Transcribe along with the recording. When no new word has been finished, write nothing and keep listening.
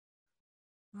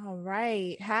All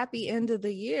right. Happy end of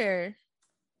the year.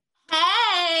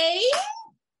 Hey,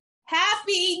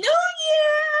 Happy New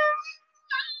Year.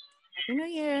 Happy New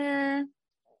Year.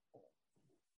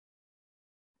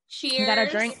 Cheers. You got a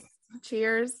drink.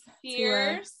 Cheers.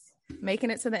 Cheers. To making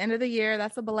it to the end of the year.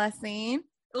 That's a blessing.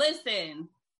 Listen,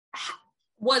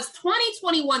 was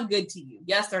 2021 good to you?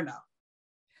 Yes or no?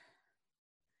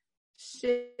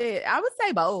 Shit. I would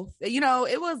say both.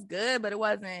 It was good, but it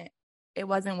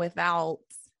wasn't without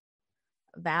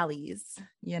valleys,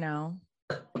 Yeah.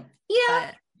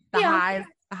 But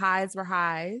highs were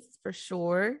highs for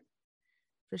sure.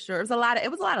 For sure. It was a lot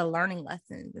of learning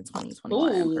lessons in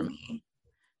 2021 for me.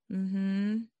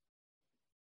 Mm-hmm.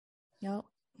 Yep.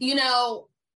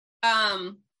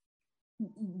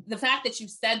 The fact that you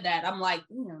said that, I'm like,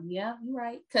 yeah, you're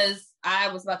right. Because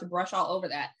I was about to brush all over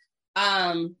that.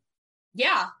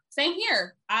 Yeah, same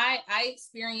here. I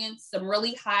experienced some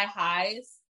really high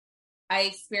highs. I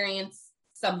experienced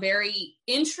some very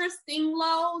interesting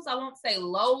lows. I won't say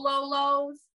low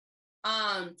lows.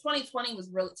 2020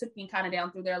 took me kind of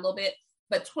down through there a little bit,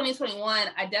 but 2021,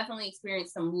 I definitely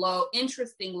experienced some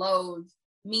interesting lows,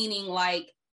 meaning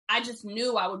like, I just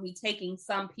knew I would be taking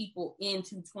some people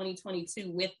into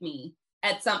 2022 with me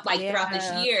at throughout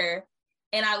this year.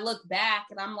 And I look back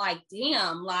and I'm like,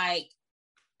 damn, like,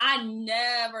 I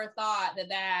never thought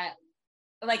I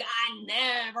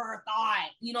never thought,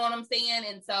 you know what I'm saying?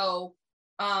 And so,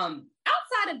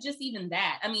 outside of just even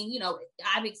that, I mean,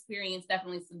 I've experienced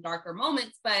definitely some darker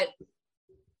moments, but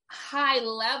high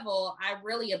level, I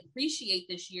really appreciate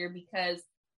this year because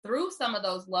through some of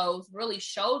those lows really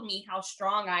showed me how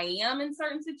strong I am in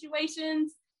certain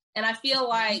situations. And I feel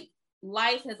like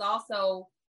life has also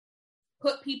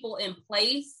put people in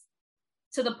place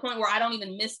to the point where I don't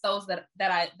even miss those that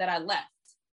I left.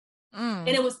 And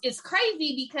it's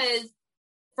crazy because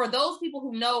for those people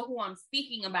who know who I'm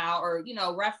speaking about or,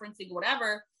 referencing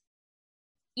whatever,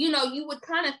 you would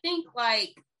kind of think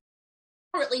like,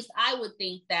 or at least I would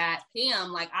think that,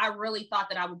 damn, like I really thought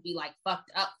that I would be like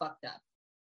fucked up.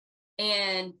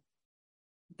 And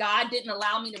God didn't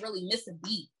allow me to really miss a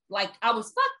beat. Like I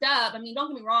was fucked up. I mean,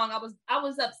 don't get me wrong. I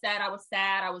was upset. I was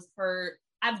sad. I was hurt.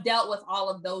 I've dealt with all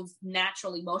of those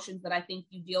natural emotions that I think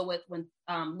you deal with when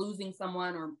losing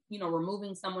someone or,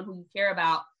 removing someone who you care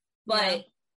about. But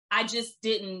I just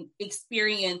didn't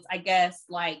experience, I guess,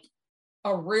 like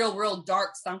a real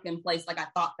dark sunken place like I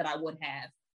thought that I would have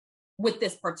with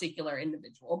this particular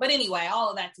individual. But anyway,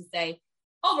 all of that to say,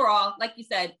 overall, like you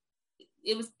said,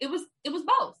 it was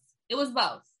both. It was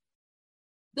both.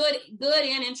 Good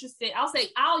and interesting.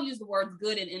 I'll use the words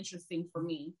good and interesting for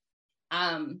me.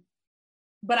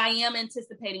 But I am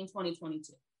anticipating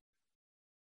 2022.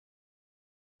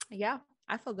 Yeah,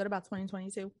 I feel good about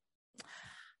 2022.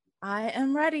 I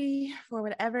am ready for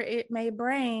whatever it may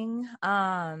bring.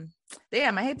 Damn,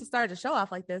 I hate to start the show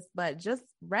off like this, but just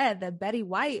read that Betty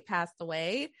White passed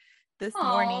away this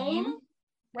morning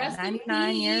at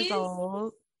 99 years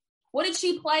old. What did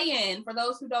she play in? For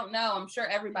those who don't know, I'm sure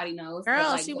everybody knows.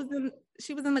 Girl, she was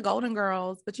in the Golden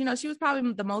Girls, but she was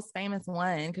probably the most famous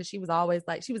one because she was always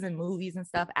like, she was in movies and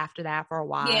stuff after that for a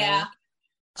while. Yeah.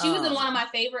 She was in one of my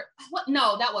favorite.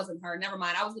 No, that wasn't her. Never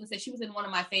mind. I was going to say she was in one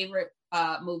of my favorite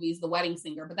movies, The Wedding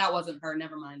Singer, but that wasn't her.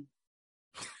 Never mind.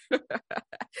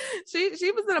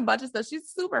 She was in a bunch of stuff. She's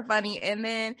super funny. And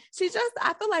then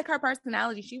I feel like her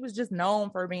personality, she was just known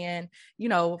for being,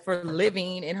 for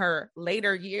living in her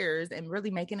later years and really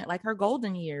making it like her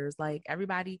golden years. Like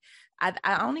everybody, I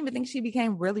don't even think she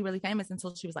became really, really famous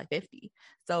until she was like 50.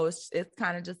 So it's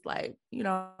kind of just like,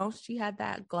 she had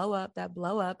that blow up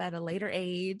at a later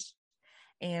age.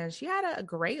 And she had a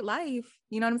great life,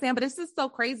 you know what I'm saying? But it's just so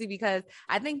crazy because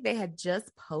I think they had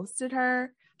just posted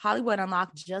her. Hollywood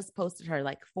Unlocked just posted her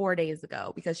like 4 days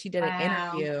ago because she did an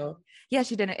interview. Yeah,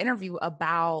 she did an interview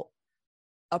about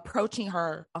approaching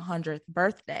her 100th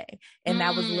birthday. And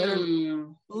that was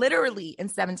literally in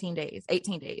 18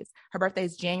 days. Her birthday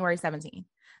is January 17th.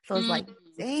 So it's like,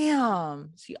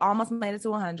 damn, she almost made it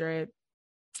to 100.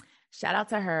 Shout out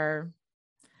to her.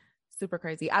 Super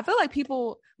crazy. I feel like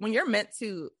people, when you're meant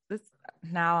to,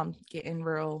 now I'm getting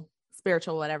real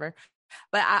spiritual, whatever.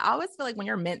 But I always feel like when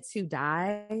you're meant to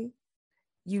die,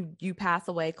 you pass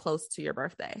away close to your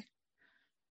birthday.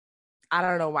 I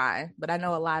don't know why, but I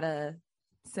know a lot of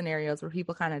scenarios where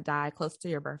people kind of die close to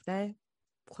their birthday.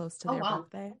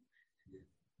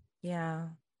 Yeah.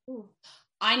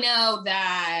 I know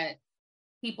that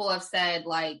people have said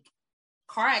like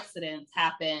car accidents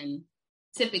happen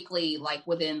typically like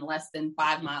within less than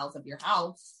 5 miles of your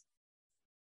house.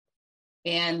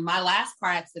 And my last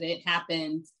car accident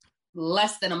happened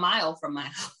less than a mile from my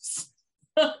house.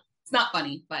 It's not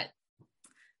funny, but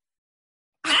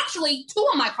actually 2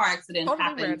 of my car accidents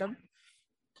happened. Random.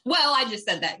 Well, I just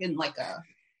said that in like a,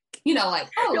 like,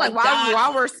 oh, like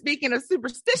while we're speaking of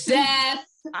superstition, death,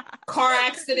 car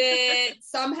accident,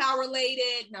 somehow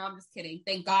related. No, I'm just kidding.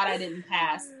 Thank God I didn't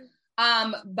pass.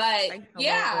 But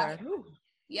yeah.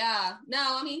 Yeah.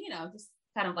 No, I mean, just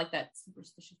kind of like that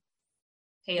superstitious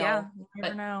tale. Yeah, you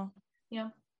never know.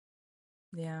 Yeah.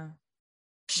 Yeah.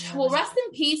 Well, rest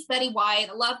in peace, Betty White.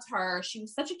 I loved her. She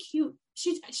was such a cute.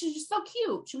 She's just so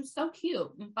cute. She was so cute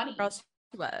and funny. Girl,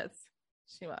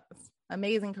 she was.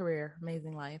 Amazing career,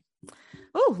 amazing life.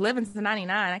 Oh, living to 99.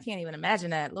 I can't even imagine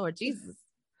that. Lord Jesus.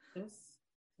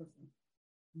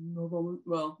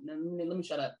 Well, let me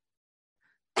shut up.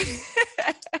 I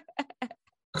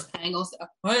ain't gonna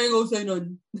say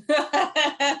nothing.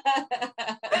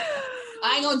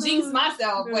 I ain't gonna jinx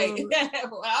myself. Wait, what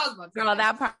I was about to girl,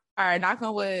 that part. Knock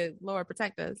on wood. Lord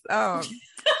protect us.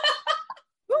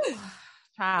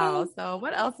 Child. So,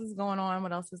 what else is going on?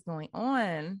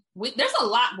 There's a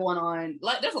lot going on.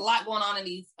 There's a lot going on in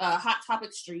these hot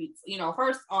topic streets.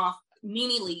 First off,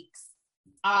 Nene Leakes.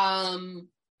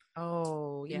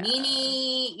 Oh yeah,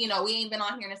 Nene. We ain't been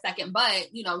on here in a second, but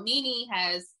Nene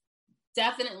has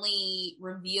definitely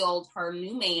revealed her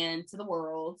new man to the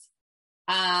world.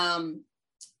 And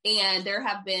there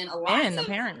have been a lot of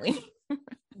apparently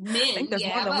men,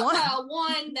 yeah, well,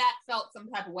 one that felt some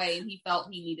type of way and he felt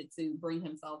he needed to bring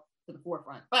himself to the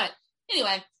forefront. But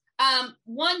anyway,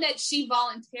 one that she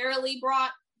voluntarily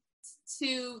brought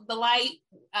to the light.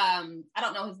 I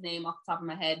don't know his name off the top of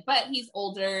my head, but he's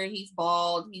older, he's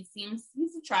bald, he's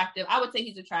attractive. I would say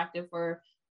he's attractive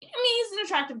he's an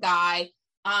attractive guy.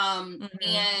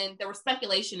 And there was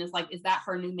speculation is that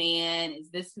her new man?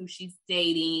 Is this who she's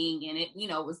dating? And it,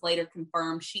 was later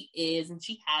confirmed she is, and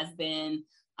she has been.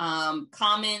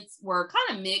 Comments were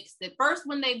kind of mixed at first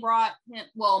when they brought him.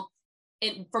 Well,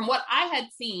 from what I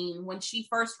had seen when she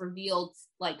first revealed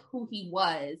who he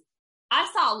was, I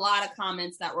saw a lot of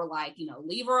comments that were like,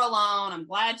 leave her alone. I'm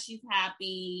glad she's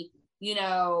happy.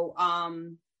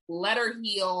 Let her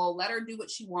heal, let her do what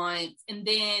she wants. And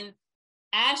then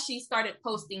as she started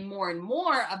posting more and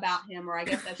more about him, or I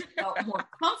guess as she felt more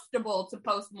comfortable to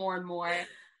post more and more,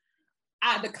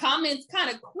 the comments kind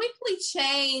of quickly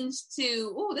changed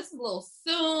to, oh, this is a little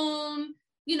soon,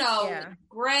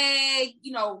 Greg,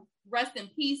 rest in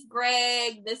peace,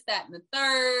 Greg, this, that, and the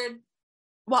third.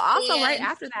 Well, also right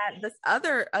after that, this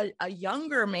other, a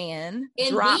younger man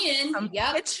dropped some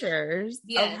pictures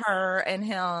of her and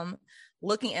him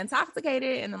looking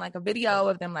intoxicated, and then a video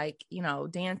of them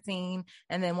dancing,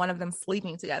 and then one of them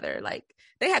sleeping together.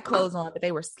 They had clothes on, but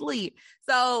they were asleep.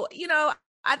 So,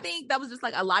 I think that was just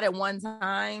a lot at one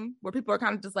time where people are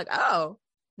kind of just oh,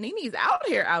 Nene's out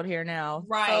here now.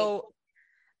 Right. So,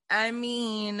 I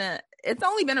mean, it's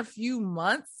only been a few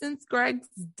months since Greg's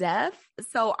death.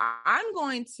 So I'm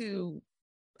going to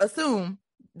assume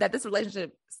that this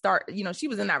relationship she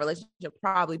was in that relationship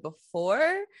probably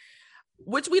before,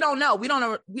 which we don't know. We don't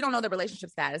know the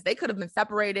relationship status. They could have been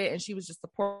separated and she was just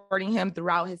supporting him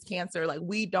throughout his cancer.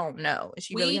 We don't know.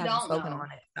 She really hasn't spoken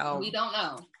on it. So we don't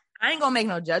know. I ain't gonna make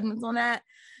no judgments on that,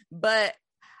 but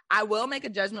I will make a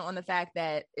judgment on the fact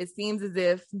that it seems as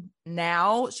if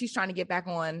now she's trying to get back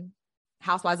on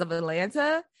Housewives of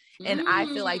Atlanta. And I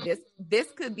feel like this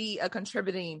could be a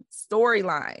contributing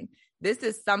storyline. This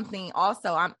is something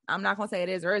also, I'm not gonna say it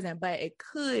is or isn't, but it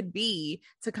could be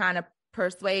to kind of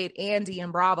persuade Andy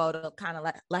and Bravo to kind of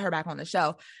let her back on the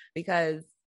show, because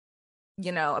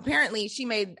apparently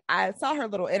I saw her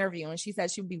little interview and she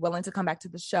said she would be willing to come back to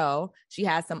the show. She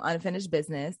has some unfinished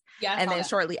business. Yeah, and then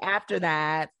shortly after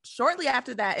that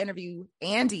interview,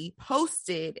 Andy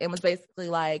posted and was basically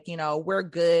we're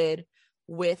good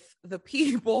with the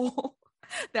people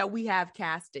that we have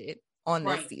casted on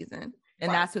this season.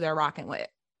 And that's who they're rocking with.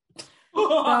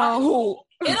 So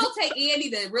it'll take Andy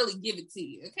to really give it to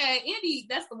you. Okay. Andy,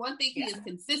 that's the one thing he is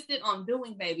consistent on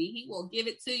doing, baby. He will give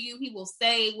it to you. He will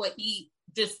say what he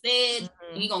just said,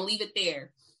 and he's gonna leave it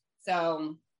there.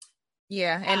 So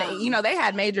yeah. And they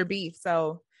had major beef.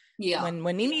 So yeah,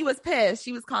 when Nene was pissed,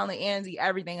 she was calling Andy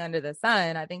everything under the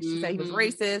sun. I think she said he was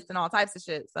racist and all types of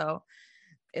shit. So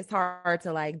it's hard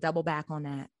to double back on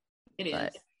that. It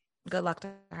is. Good luck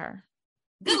to her.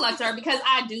 Good luck to her, because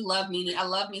I do love Nene. I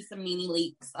love me some Nene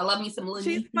Leakes. I love me some Lanithia.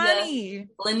 She's funny.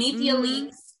 Lanithia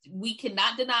Leakes. We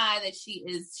cannot deny that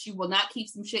she will not keep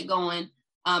some shit going.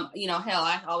 Hell,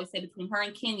 I always say between her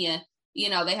and Kenya,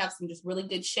 they have some just really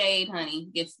good shade, honey.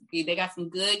 They got some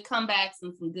good comebacks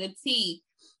and some good tea.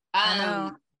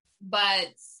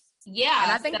 But yeah.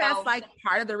 And I think that's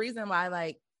part of the reason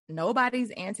why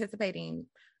nobody's anticipating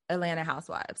Atlanta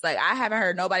Housewives. Like, I haven't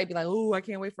heard nobody be like, "Ooh, I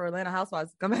can't wait for Atlanta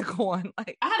Housewives to come back on."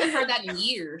 Like, I haven't heard that in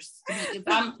years. If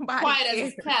I'm quiet as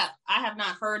it's kept, I have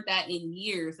not heard that in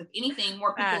years. If anything,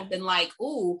 more people have been like,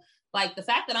 "Ooh." Like the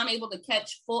fact that I'm able to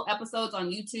catch full episodes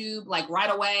on YouTube, like right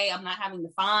away, I'm not having to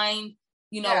find,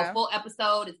 a full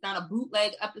episode. It's not a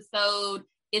bootleg episode.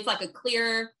 It's like a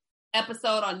clear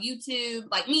episode on YouTube,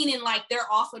 like meaning like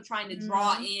they're also trying to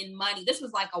draw in money. This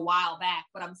was like a while back,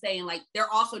 but I'm saying like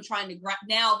they're also trying to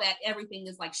now that everything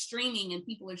is like streaming and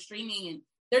people are streaming and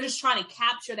they're just trying to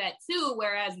capture that too.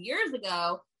 Whereas years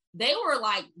ago, they were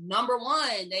like number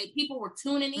one. People were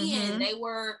tuning in. They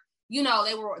were,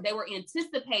 they were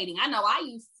anticipating. I know I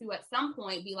used to at some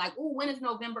point be like, "Oh, when is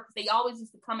November?" Because they always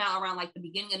used to come out around like the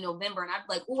beginning of November, and I'd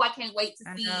be like, "Oh, I can't wait to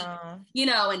see."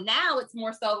 And now it's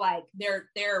more so like their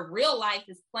real life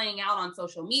is playing out on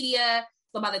social media.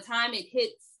 So by the time it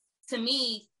hits to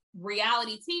me,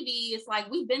 reality TV, it's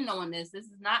like we've been knowing this. This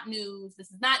is not news.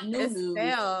 This is not new news.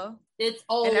 It's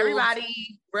old. And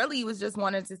everybody really was just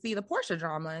wanting to see the Portia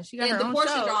drama, and she got her own Portia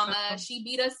show. drama. She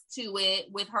beat us to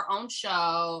it with her own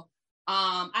show.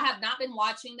 I have not been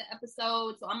watching the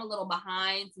episode, so I'm a little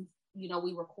behind since,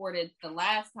 we recorded the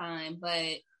last time,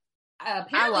 but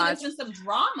apparently there's been some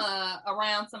drama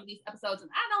around some of these episodes, and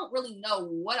I don't really know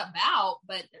what about,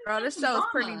 but girl, this show is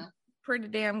pretty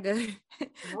damn good.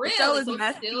 Really? The show is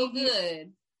messy. Still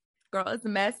good. Girl, it's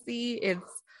messy.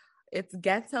 It's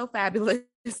ghetto fabulous,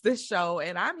 this show,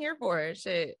 and I'm here for it.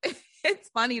 Shit. It's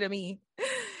funny to me.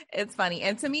 It's funny.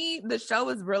 And to me, the show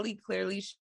is really clearly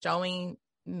showing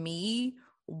me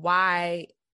why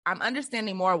I'm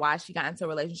understanding more why she got into a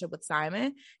relationship with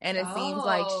Simon. And it seems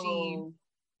like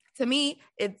to me,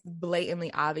 it's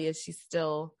blatantly obvious she's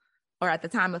still, or at the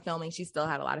time of filming, she still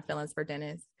had a lot of feelings for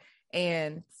Dennis.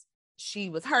 And she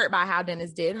was hurt by how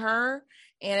Dennis did her.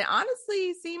 And it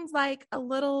honestly seems like a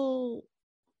little,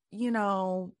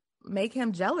 make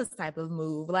him jealous type of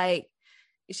move. Like,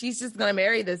 she's just going to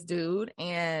marry this dude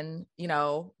and,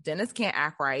 Dennis can't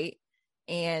act right.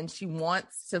 And she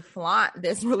wants to flaunt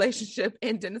this relationship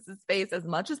in Dennis's face as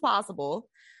much as possible.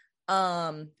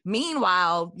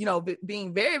 Meanwhile,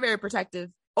 being very, very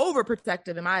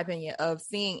overprotective, in my opinion, of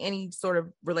seeing any sort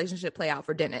of relationship play out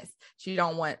for Dennis. She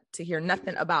don't want to hear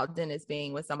nothing about Dennis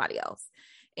being with somebody else.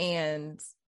 And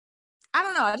I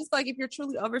don't know. I just feel like if you're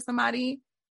truly over somebody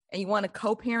and you want to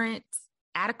co-parent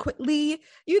adequately,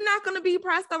 you're not going to be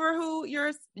pressed over who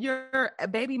your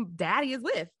baby daddy is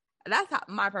with. That's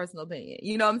my personal opinion.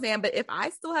 You know what I'm saying? But if I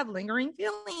still have lingering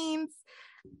feelings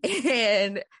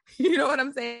and you know what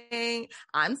I'm saying,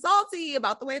 I'm salty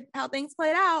about the way how things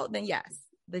played out, then yes,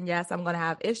 I'm going to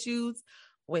have issues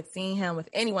with seeing him with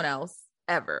anyone else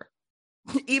ever,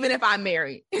 even if I'm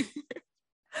married.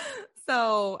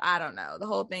 So I don't know. The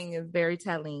whole thing is very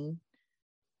telling.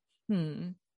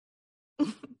 It's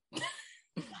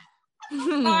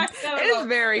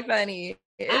very funny.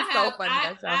 It's so funny.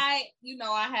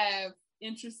 I have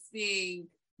interesting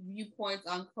viewpoints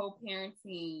on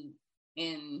co-parenting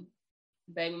in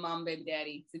baby mom, baby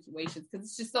daddy situations because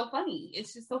it's just so funny.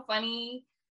 It's so funny.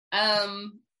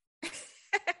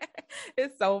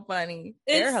 It's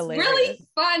They're hilarious. Really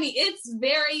funny. It's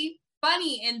very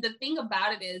funny. And the thing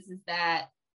about it is that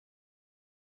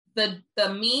the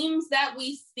memes that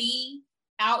we see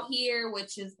out here,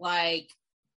 which is like,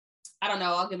 I don't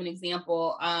know, I'll give an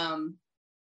example.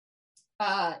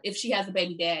 If she has a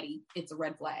baby daddy, it's a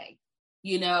red flag.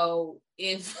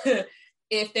 If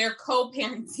they're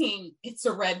co-parenting, it's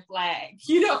a red flag.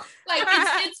 Like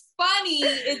it's funny.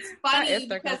 It's funny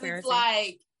because it's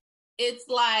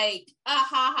like ha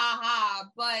ha ha.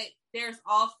 But there's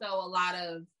also a lot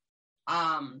of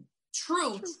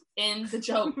truth in the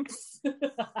jokes.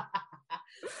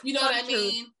 You know what I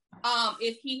mean?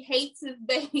 If he hates his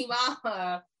baby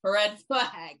mama, red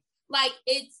flag. Like,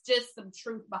 it's just some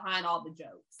truth behind all the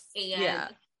jokes.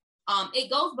 And it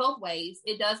goes both ways.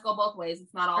 It does go both ways.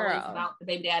 It's not always about the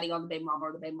baby daddy on the baby mama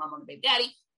or the baby mama on the baby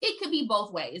daddy. It could be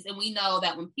both ways. And we know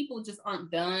that when people just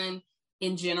aren't done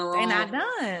in general. They're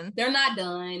not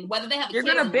done. Whether they have a kid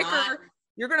or not.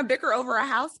 You're going to bicker over a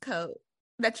house coat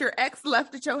that your ex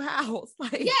left at your house.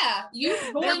 Like, yeah, you're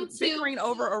going to bickering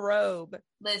over a robe.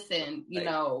 Listen,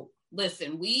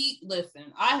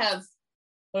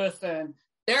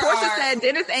 Portia said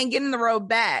Dennis ain't getting the robe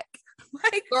back.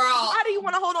 Like, girl, why do you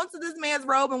want to hold on to this man's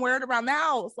robe and wear it around the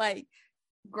house? Like,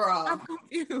 girl, I'm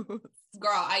confused.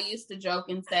 Girl, I used to joke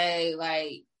and say,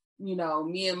 like,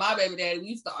 me and my baby daddy, we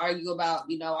used to argue about,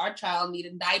 our child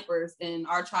needed diapers and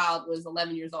our child was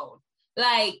 11 years old.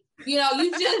 Like, you be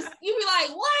like,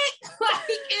 what? Like,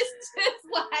 it's just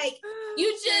like,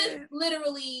 you just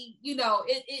literally,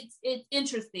 it's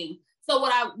interesting. So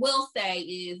what I will say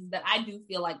is that I do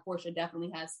feel like Porsha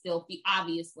definitely has still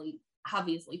obviously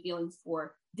feelings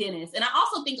for Dennis. And I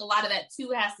also think a lot of that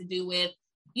too has to do with,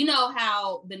 you know,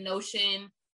 how the notion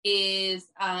is,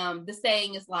 the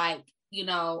saying is like, you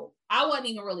know, I wasn't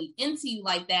even really into you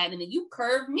like that, and then you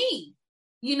curved me,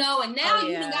 you know, and now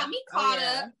you got me caught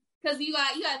up. Because you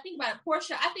got to think about it.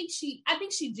 Porsha, I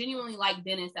think she genuinely liked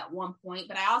Dennis at one point,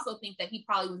 but I also think that he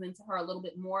probably was into her a little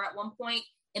bit more at one point,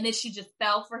 and then she just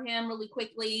fell for him really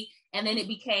quickly, and then it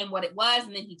became what it was,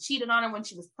 and then he cheated on her when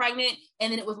she was pregnant,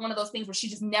 and then it was one of those things where she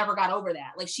just never got over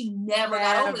that. Like, she never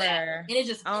got over that, and it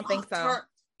just, I don't think so. Her.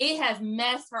 It has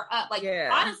messed her up. Like,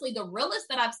 honestly, the realest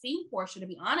that I've seen Porsha, to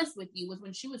be honest with you, was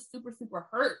when she was super, super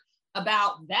hurt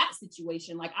about that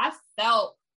situation. Like, I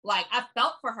felt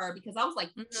for her, because I was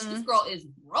like, this girl is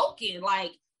broken.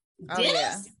 Like,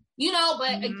 Dennis, you know,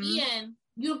 but again,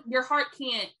 your heart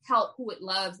can't help who it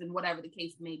loves, and whatever the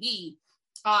case may be.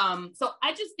 So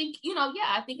I just think, you know,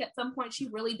 I think at some point she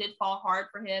really did fall hard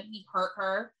for him. He hurt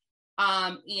her.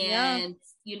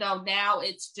 You know, now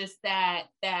it's just that,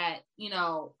 you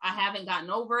know, I haven't gotten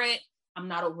over it. I'm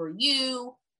not over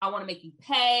you. I want to make you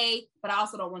pay, but I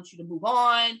also don't want you to move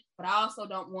on, but I also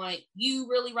don't want you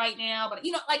really right now. But,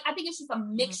 you know, like, I think it's just a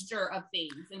mixture of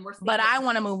things. And but I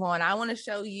want to move on. I want to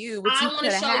show you what you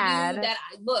could have had. You that,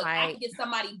 I can get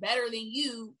somebody better than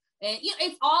you. And, you know,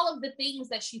 it's all of the things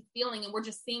that she's feeling, and we're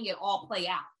just seeing it all play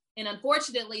out. And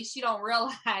unfortunately, she don't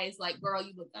realize, like, girl,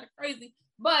 you look kind of crazy.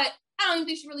 But I don't even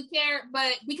think she really cared,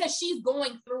 but because she's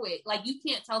going through it, like, you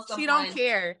can't tell someone. She don't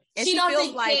care. And she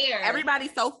feels like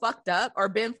everybody's so fucked up or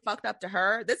been fucked up to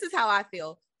her. This is how I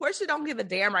feel. Porsha don't give a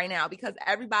damn right now because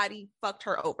everybody fucked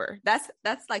her over. That's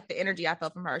like the energy I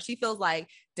felt from her. She feels like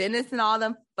Dennis and all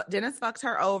them, Dennis fucked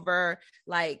her over.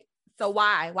 Like, so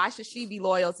why should she be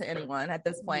loyal to anyone at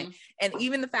this point? And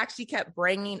even the fact she kept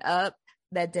bringing up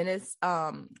that Dennis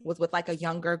was with like a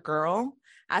younger girl,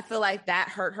 I feel like that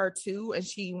hurt her too, and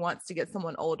she wants to get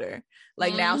someone older.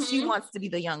 Like, now she wants to be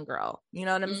the young girl. You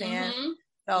know what I'm saying?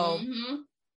 So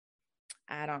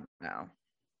I don't know.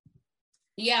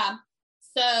 Yeah.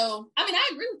 So I mean, I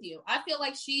agree with you. I feel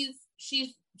like she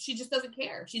just doesn't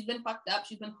care. She's been fucked up.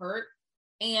 She's been hurt.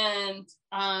 And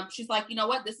she's like, you know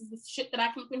what? This is the shit that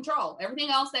I can control.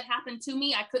 Everything else that happened to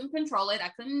me, I couldn't control it. I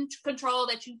couldn't control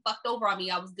that you fucked over on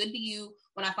me. I was good to you.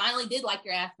 When I finally did like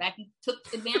your ass back, you took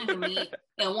advantage of me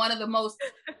in one of the most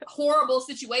horrible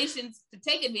situations to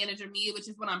take advantage of me, which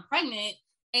is when I'm pregnant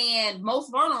and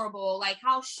most vulnerable. Like,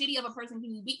 how shitty of a person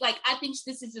can you be? Like, I think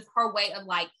this is just her way of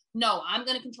like, no, I'm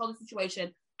going to control the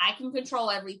situation. I can control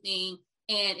everything,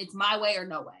 and it's my way or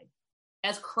no way.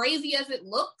 As crazy as it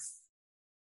looks,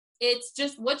 it's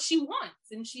just what she wants,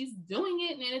 and she's doing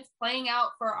it, and it's playing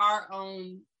out for our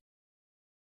own,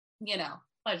 you know,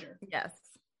 pleasure. Yes,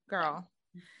 girl.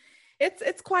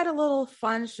 It's quite a little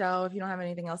fun show if you don't have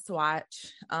anything else to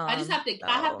watch. I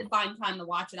have to find time to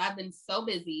watch it. I've been so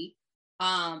busy.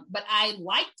 But I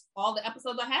liked all the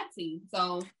episodes I had seen,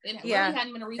 so it really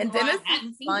hadn't been a reason why I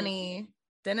hadn't seen it.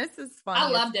 Dennis is funny. I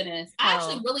love Dennis. I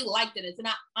actually really like Dennis, and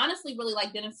I honestly really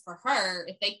like Dennis for her.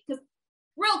 Because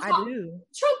real talk,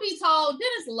 truth be told,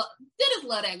 Dennis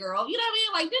love that girl. You know what I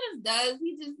mean? Like, Dennis does.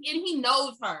 He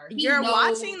knows her. You're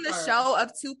watching the show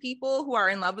of two people who are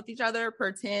in love with each other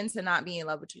pretend to not be in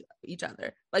love with each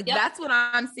other. Like, that's what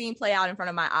I'm seeing play out in front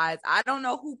of my eyes. I don't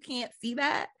know who can't see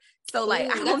that. So, like,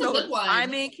 I don't know if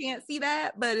Simon can't see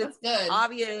that, but it's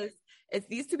obvious. It's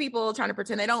these two people trying to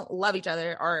pretend they don't love each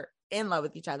other or in love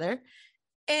with each other.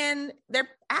 And they're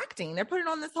acting. They're putting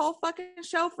on this whole fucking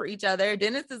show for each other.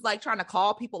 Dennis is like trying to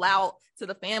call people out to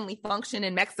the family function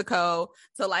in Mexico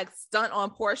to like stunt on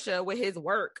Porsha with his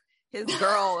work, his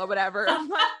girl or whatever. I'm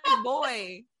like,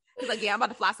 boy. He's like, yeah, I'm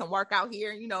about to fly some work out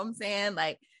here. You know what I'm saying?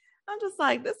 Like, I'm just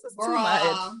like, this is too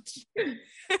much.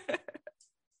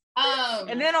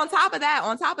 And then on top of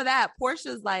that,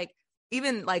 Portia's like,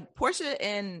 even like Porsha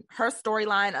and her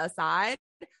storyline aside,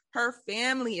 her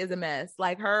family is a mess.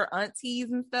 Like, her aunties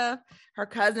and stuff, her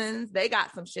cousins, they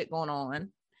got some shit going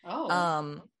on.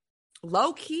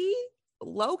 Low key,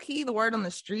 the word on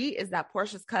the street is that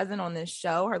Portia's cousin on this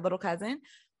show, her little cousin,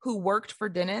 who worked for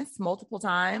Dennis multiple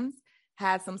times,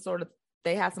 had some sort of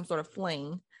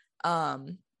fling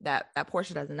that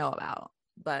Porsha doesn't know about.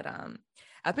 But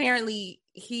apparently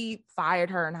he fired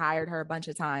her and hired her a bunch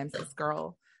of times, this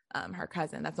girl, her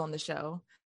cousin that's on the show.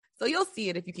 So you'll see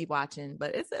it if you keep watching,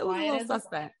 but it was a little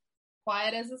suspect.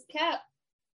 Quiet as it's kept.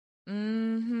 It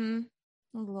was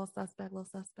a little suspect.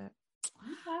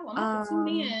 Okay, well, I'm gonna tune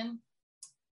in.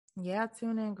 Yeah,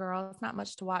 tune in, girl. It's not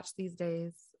much to watch these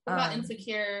days. What about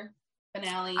Insecure?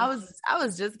 finale. I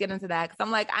was just getting to that because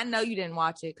I'm like, I know you didn't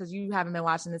watch it because you haven't been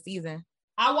watching the season.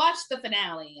 I watched the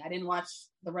finale. I didn't watch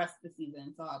the rest of the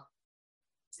season. So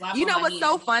you know what's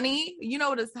so funny? You know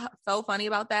what is so funny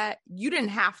about that? You didn't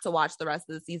have to watch the rest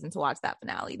of the season to watch that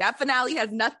finale. That finale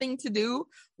has nothing to do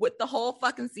with the whole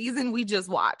fucking season we just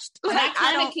watched. Like, I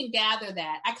kind of can gather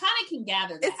that. It's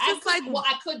just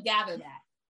I could gather that.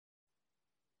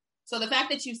 So the fact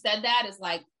that you said that is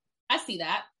like, I see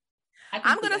that.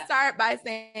 I'm going to start by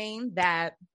saying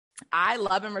that I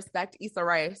love and respect Issa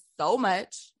Rae so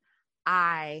much.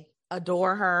 I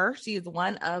adore her. She is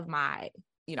one of my,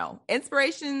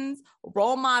 inspirations,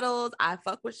 role models. I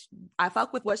fuck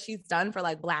with what she's done for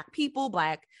like Black people,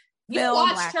 Black film,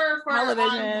 watched Black her for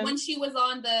television. When she was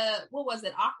on what was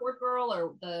it, Awkward Girl,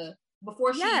 or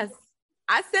before she? Yes.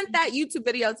 I sent that YouTube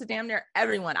video to damn near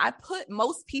everyone. I put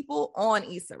most people on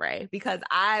Issa Rae because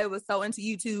I was so into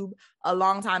YouTube a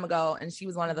long time ago, and she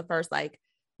was one of the first like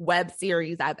web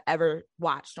series I've ever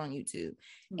watched on YouTube.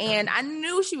 Okay. And I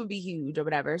knew she would be huge or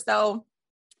whatever. So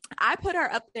I put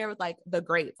her up there with like the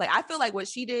greats. Like, I feel like what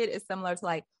she did is similar to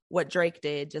like what Drake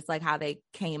did, just like how they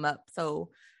came up so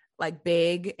like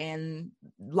big and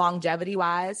longevity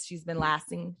wise. She's been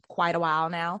lasting quite a while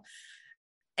now.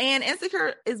 And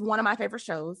Insecure is one of my favorite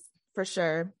shows for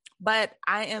sure. But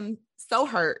I am so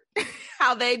hurt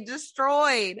how they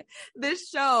destroyed this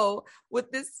show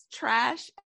with this trash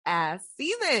ass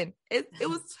season. It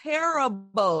was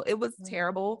terrible. It was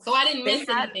terrible. So I didn't miss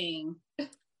anything.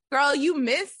 Girl, you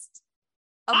missed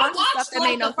a bunch of stuff that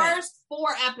made no sense. I watched the first 4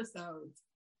 episodes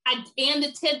and the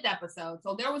 10th episode.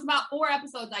 So there was about 4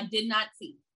 episodes I did not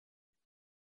see.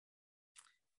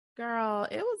 Girl,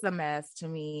 it was a mess to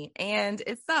me. And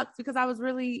it sucks because I was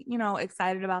really,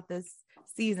 excited about this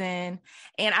season.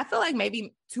 And I feel like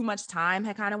maybe too much time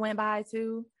had kind of went by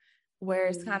too, where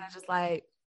it's kind of just like,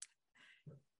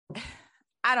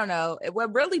 I don't know.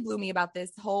 What really blew me about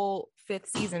this whole 5th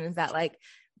season is that like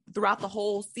throughout the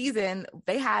whole season,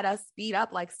 they had us speed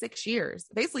up like 6 years,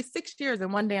 basically 6 years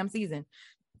in one damn season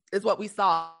is what we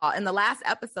saw. And the last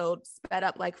episode sped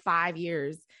up like 5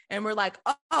 years. And we're like,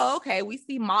 oh, okay. We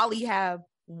see Molly have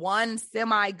one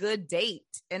semi-good date.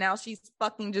 And now she's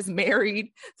fucking just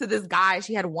married to this guy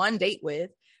she had one date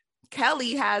with.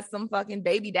 Kelly has some fucking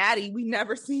baby daddy we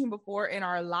never seen before in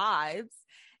our lives.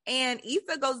 And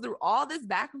Issa goes through all this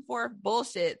back and forth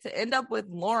bullshit to end up with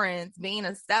Lawrence being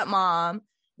a stepmom,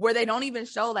 where they don't even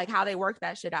show like how they worked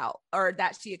that shit out or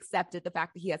that she accepted the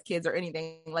fact that he has kids or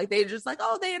anything. Like, they just like,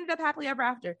 oh, they ended up happily ever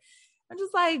after. I'm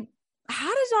just like,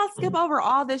 how did y'all skip over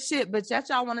all this shit, but yet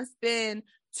y'all want to spend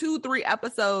 2-3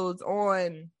 episodes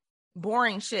on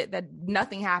boring shit that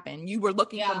nothing happened? You were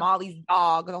looking for Molly's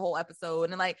dog the whole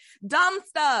episode and like dumb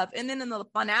stuff. And then in the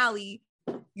finale,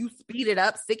 you speed it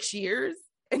up 6 years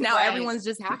and now everyone's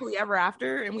just happily ever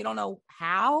after. And we don't know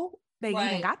how they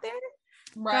even got there.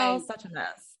 Right. Girl, such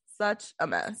a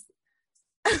mess.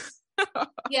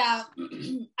 Yeah.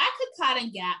 I could kind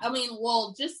of get,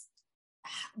 just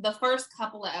the first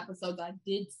couple of episodes I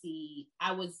did see,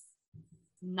 I was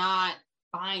not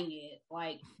buying it.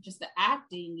 Like, just the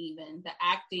acting,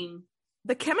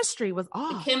 the chemistry was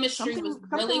off. The chemistry was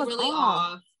really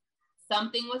off.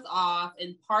 Something was off.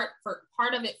 And part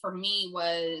of it for me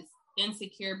was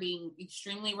Insecure being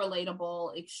extremely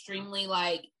relatable, extremely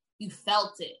like, you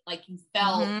felt it, like you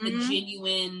felt the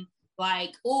genuine,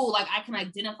 like, oh, like I can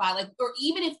identify, like, or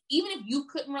even if you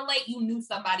couldn't relate, you knew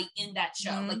somebody in that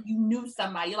show, like you knew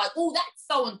somebody. You're like, oh, that's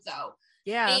so and so.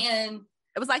 Yeah, and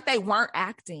it was like they weren't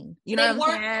acting. You know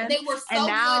what I'm saying? They were so good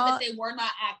that they were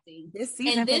not acting. This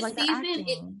season,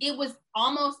 it was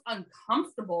almost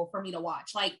uncomfortable for me to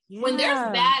watch. Like when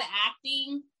there's bad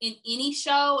acting in any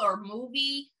show or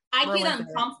movie, I get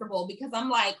uncomfortable because I'm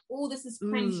like, oh, this is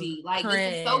cringy. This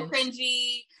is so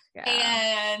cringy. Yeah.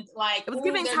 And like, it was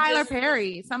giving Tyler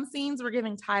Perry. Some scenes were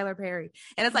giving Tyler Perry.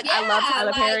 And it's like, I love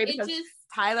Tyler Perry because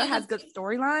Tyler has good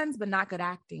storylines, but not good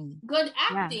acting. Good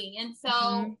acting. Yeah. And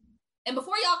so, and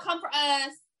before y'all come for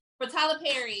us, for Tyler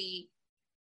Perry,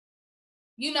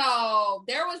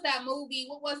 there was that movie.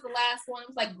 What was the last one? It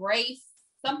was like Grace.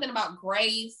 Something about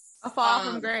Grace. A Fall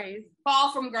from Grace.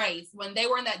 Fall from Grace. When they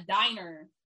were in that diner.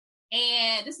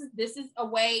 And this is a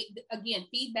way, again,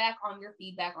 feedback on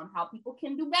how people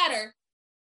can do better.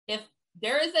 If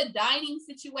there is a dining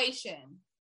situation,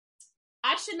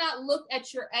 I should not look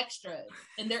at your extras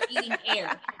and they're eating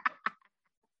air.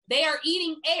 They are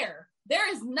eating air. There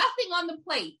is nothing on the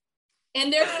plate.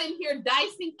 And they're sitting here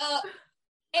dicing up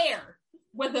air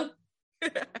with a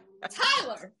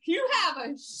Tyler, you have a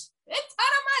ton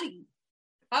of money.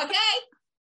 Okay?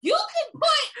 You can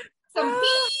put some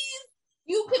peas.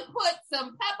 You could put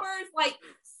some peppers, like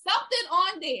something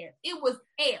on there. It was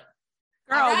air.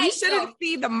 Girl, right? We shouldn't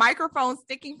see the microphone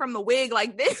sticking from the wig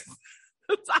like this.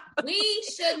 We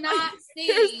should not see.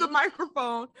 Here's the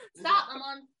microphone. Stop!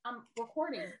 I'm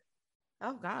recording.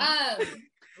 Oh God.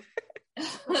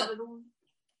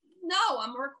 No,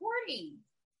 I'm recording.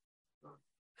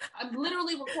 I'm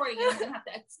literally recording, and I'm gonna have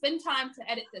to spend time to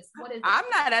edit this. What is it? I'm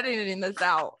not editing this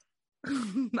out.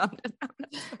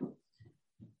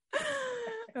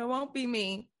 It won't be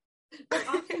me.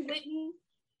 Auntie Whitney.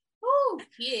 Ooh,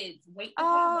 kids. Wait.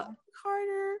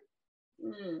 Carter.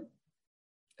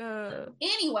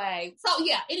 Anyway,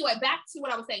 back to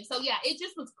what I was saying. So yeah, it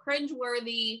just was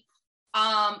cringeworthy.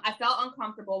 I felt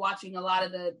uncomfortable watching a lot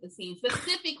of the scenes,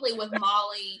 specifically with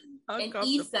Molly and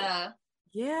Issa.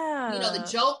 Yeah. You know, the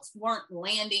jokes weren't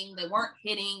landing, they weren't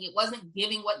hitting, it wasn't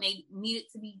giving what they needed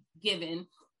to be given.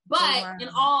 But in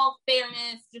all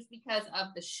fairness, just because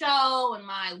of the show and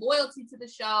my loyalty to the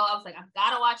show, I was like, I've got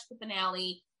to watch the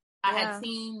finale. I had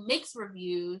seen mixed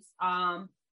reviews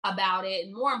about it.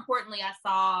 And more importantly, I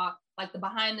saw like the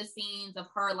behind the scenes of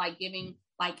her like giving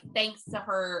like thanks to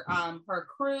her her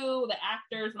crew, the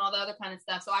actors, and all the other kind of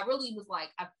stuff. So I really was like,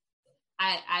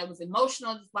 I was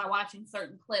emotional just by watching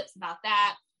certain clips about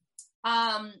that.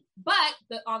 But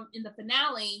in the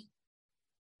finale,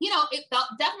 you know, it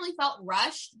definitely felt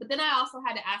rushed. But then I also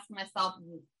had to ask myself,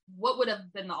 what would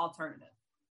have been the alternative?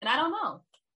 And I don't know.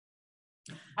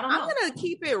 I'm gonna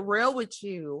keep it real with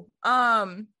you.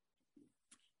 There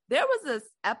was this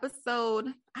episode,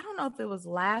 I don't know if it was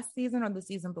last season or the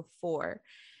season before,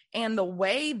 and the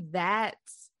way that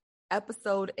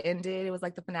episode ended, it was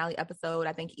like the finale episode.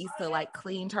 I think Issa like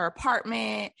cleaned her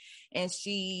apartment and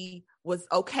she was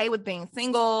okay with being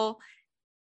single.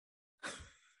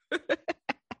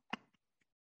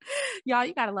 Y'all,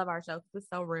 you gotta love our show. It's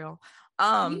so real.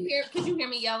 Could you hear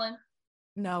me yelling?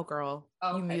 No, girl.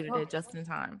 Oh, okay. You muted it just in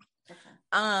time.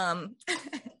 Okay.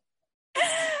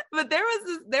 But there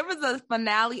was a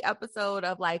finale episode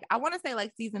of like, I want to say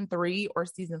like season 3 or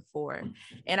season 4.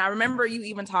 And I remember you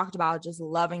even talked about just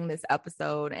loving this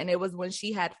episode. And it was when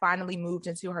she had finally moved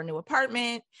into her new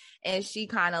apartment and she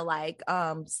kind of like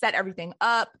set everything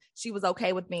up. She was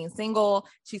okay with being single.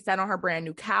 She sat on her brand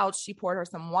new couch. She poured her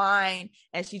some wine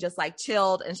and she just like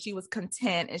chilled and she was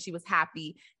content and she was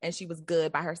happy and she was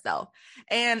good by herself.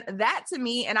 And that to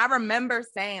me, and I remember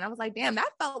saying, I was like, damn, that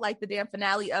felt like the damn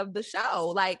finale of the show.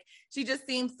 Like, she just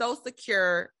seemed so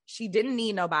secure. She didn't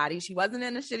need nobody. She wasn't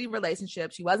in a shitty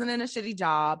relationship. She wasn't in a shitty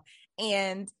job.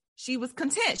 And she was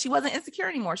content. She wasn't insecure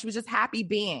anymore. She was just happy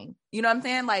being, you know what I'm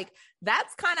saying? Like,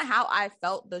 that's kind of how I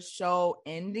felt the show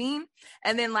ending.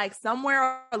 And then like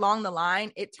somewhere along the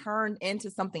line, it turned into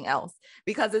something else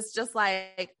because it's just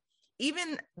like,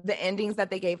 even the endings that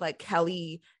they gave like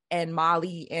Kelly and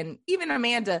Molly and even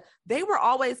Amanda, they were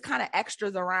always kind of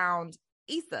extras around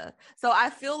Issa. So I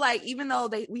feel like even though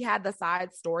we had the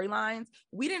side storylines,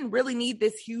 we didn't really need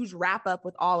this huge wrap up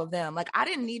with all of them. Like, I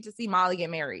didn't need to see Molly get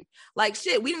married. Like,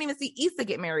 shit, we didn't even see Issa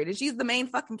get married, and she's the main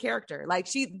fucking character. Like,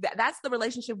 that's the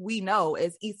relationship we know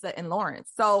is Issa and Lawrence.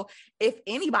 So if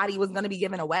anybody was going to be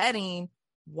given a wedding,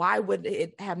 why would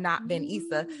it have not been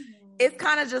Issa? It's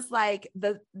kind of just like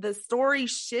the story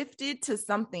shifted to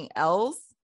something else.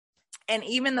 And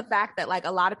even the fact that like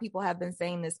a lot of people have been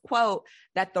saying this quote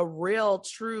that the real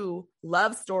true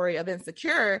love story of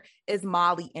Insecure is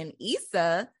Molly and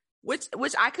Issa, which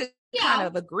I could kind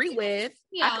of agree with.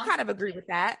 I could kind of agree with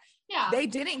that. Yeah. They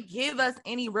didn't give us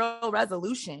any real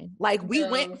resolution. Like we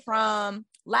went from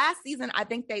last season, I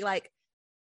think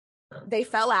they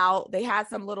fell out. They had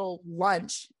some little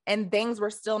lunch and things were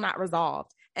still not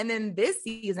resolved. And then this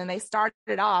season, they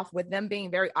started off with them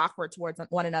being very awkward towards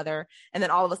one another. And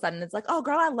then all of a sudden it's like, oh,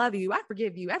 girl, I love you. I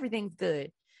forgive you. Everything's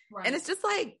good. Right. And it's just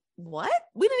like, what?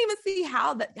 We didn't even see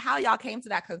how y'all came to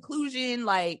that conclusion.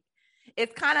 Like,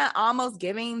 it's kind of almost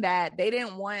giving that they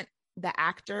didn't want the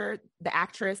actress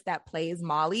that plays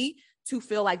Molly to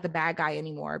feel like the bad guy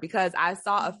anymore. Because I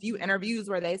saw a few interviews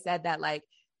where they said that like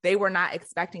they were not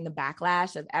expecting the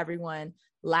backlash of everyone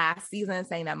last season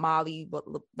saying that Molly,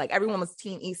 like everyone was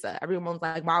team Issa. Everyone was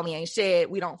like, Molly ain't shit.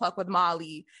 We don't fuck with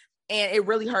Molly. And it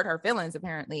really hurt her feelings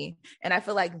apparently. And I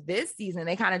feel like this season,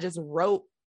 they kind of just wrote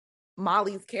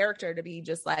Molly's character to be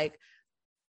just like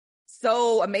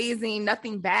so amazing,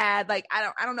 nothing bad. Like,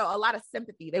 I don't know, a lot of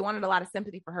sympathy. They wanted a lot of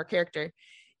sympathy for her character.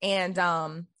 And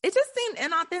it just seemed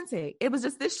inauthentic. It was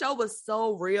just, this show was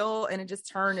so real and it just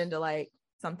turned into like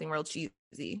something real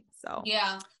cheesy. So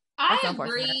yeah, I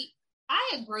agree.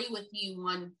 I agree with you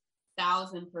 1,000%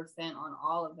 on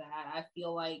all of that. I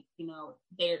feel like, you know,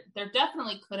 there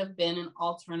definitely could have been an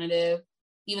alternative,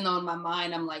 even though in my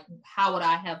mind, I'm like, how would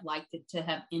I have liked it to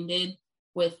have ended?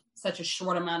 with such a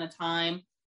short amount of time.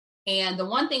 And the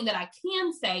one thing that I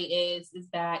can say is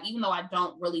that even though I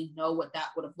don't really know what that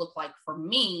would have looked like for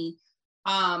me,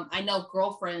 I know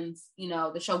Girlfriends,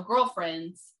 the show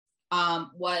Girlfriends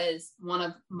is one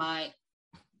of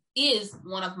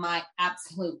my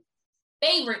absolute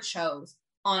favorite shows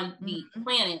on the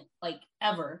planet, like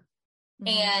ever.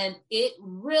 And it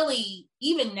really,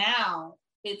 even now,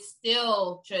 it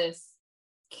still just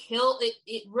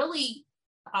it really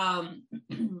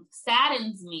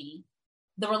saddens me,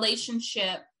 the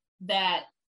relationship that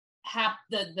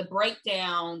the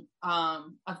breakdown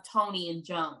of Tony and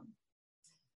Joan.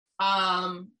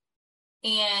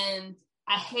 And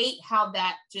I hate how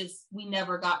that we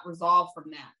never got resolved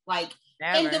from that. Like,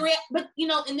 never.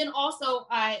 And then also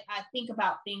I think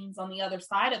about things on the other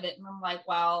side of it, and I'm like,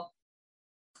 well,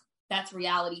 that's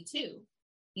reality too.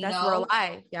 That's real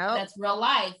life. Yeah, that's real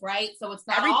life, right? So it's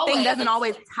not everything doesn't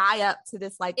always tie up to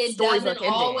this like it storybook doesn't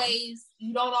always.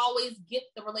 You don't always get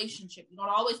the relationship. You don't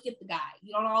always get the guy.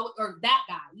 You don't always, or that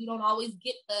guy. You don't always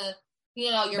get the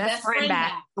your best friend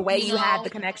back the way you had the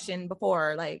connection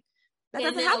before. Like, that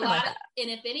doesn't happen like that. And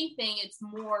if anything, it's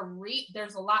more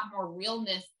there's a lot more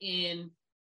realness in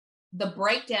the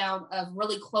breakdown of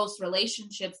really close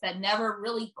relationships that never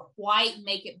really quite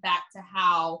make it back to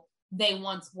how they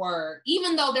once were.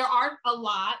 Even though there are a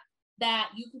lot that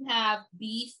you can have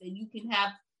beef and you can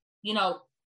have,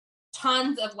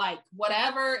 tons of like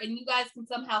whatever, and you guys can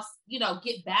somehow,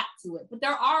 get back to it. But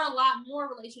there are a lot more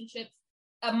relationships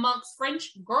amongst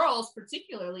French girls,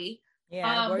 particularly,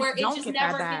 where it just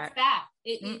never gets back.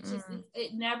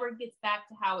 It never gets back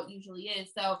to how it usually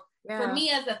is. So for me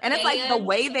as a fan, it's like the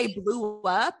way they blew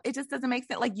up, it just doesn't make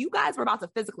sense. Like, you guys were about to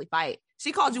physically fight.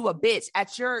 She called you a bitch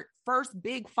at your first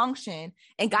big function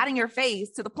and got in your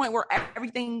face to the point where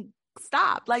everything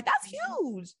stopped. Like, that's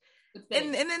huge.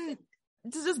 And then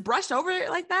to just brush over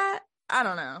it like that, I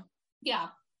don't know. Yeah.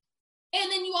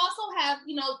 And then you also have,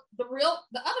 the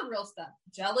other real stuff,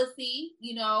 jealousy,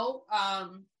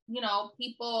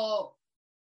 people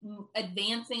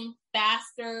advancing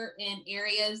faster in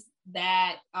areas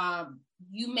that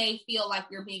you may feel like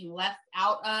you're being left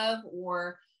out of,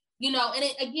 or, and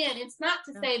it's not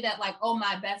to say that like, oh,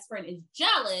 my best friend is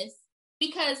jealous,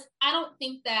 because I don't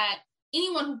think that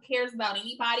anyone who cares about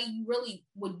anybody, you really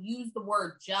would use the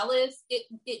word jealous.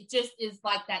 It just is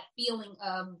like that feeling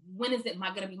of, when is it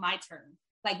going to be my turn?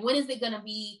 Like, when is it going to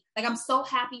be, like, I'm so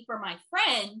happy for my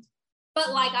friend, but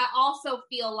like, I also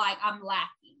feel like I'm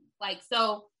lacking. Like,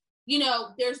 so,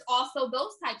 there's also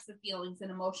those types of feelings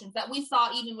and emotions that we saw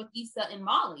even with Issa and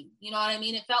Molly. You know what I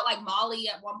mean? It felt like Molly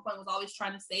at one point was always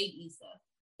trying to save Issa.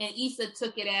 And Issa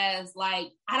took it as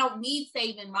like, I don't need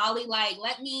saving, Molly. Like,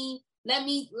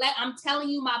 I'm telling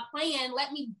you my plan.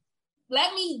 Let me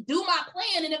do my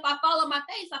plan. And if I fall on my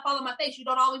face, I fall on my face. You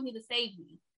don't always need to save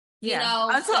me. Yeah.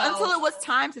 Until it was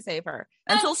time to save her.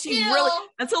 Until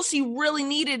she really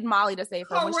needed Molly to save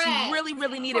her. Correct. When she really,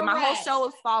 really needed. Correct. My whole show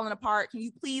is falling apart. Can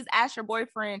you please ask your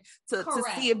boyfriend to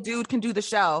see if dude can do the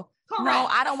show? Correct. No,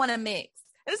 I don't want to mix.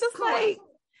 It's just like,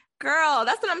 girl,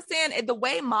 that's what I'm saying. The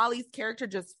way Molly's character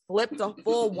just flipped a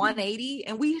full 180,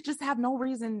 and we just have no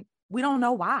reason. We don't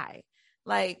know why.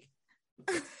 Like,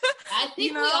 I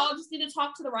think we all just need to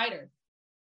talk to the writer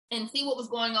and see what was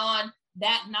going on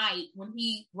that night when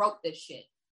he wrote this shit,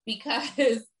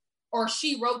 or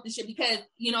she wrote this shit, because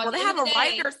they have a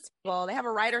writer's table. They have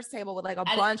a writer's table with like a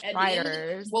bunch of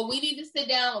writers. We need to sit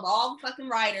down with all the fucking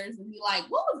writers and be like,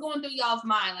 what was going through y'all's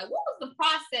mind? Like, what was the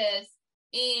process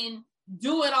in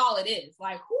doing all it is?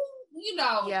 Like, who,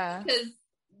 because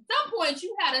at some point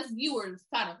you had us viewers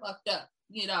kind of fucked up,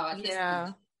 at this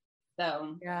point.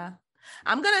 So yeah,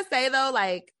 I'm gonna say though,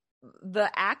 like,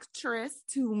 the actress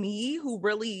to me who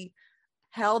really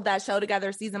held that show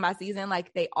together season by season,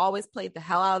 like, they always played the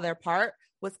hell out of their part,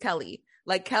 was Kelly.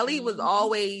 Like, Kelly was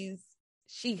always,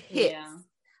 she hits. Yeah.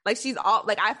 Like, she's all,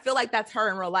 like, I feel like that's her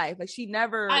in real life. Like, she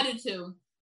never. I do too.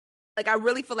 Like, I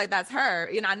really feel like that's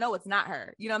her. I know it's not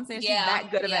her. You know what I'm saying? She's that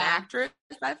good of an actress,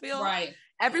 I feel. Right.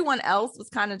 Everyone else was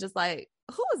kind of just like,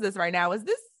 who is this right now? Is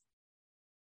this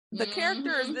the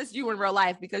character? Is this you in real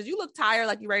life? Because you look tired,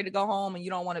 like you're ready to go home, and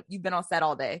you don't want to, you've been on set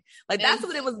all day. Like, that's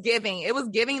what it was giving. It was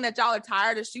giving that y'all are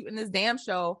tired of shooting this damn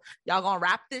show. Y'all gonna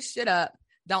wrap this shit up.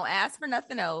 Don't ask for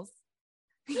nothing else.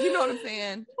 You know what I'm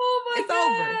saying? Oh my it's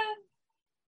God. over.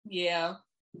 Yeah.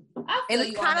 And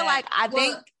it's kind of like,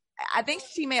 I think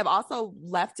she may have also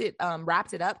wrapped it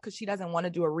up because she doesn't want to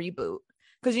do a reboot.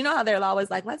 Because you know how they're always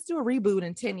like, let's do a reboot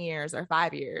in 10 years or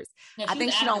 5 years. Yeah, I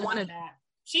think she don't want to.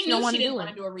 She knew she didn't want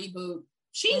to do a reboot.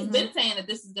 She's been saying that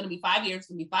this is going to be 5 years, it's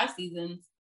going to be 5 seasons.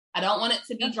 I don't want it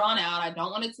to be drawn out. I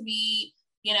don't want it to be,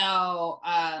 you know,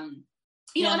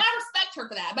 you know, and I respect her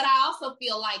for that. But I also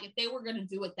feel like if they were going to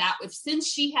do it that way, since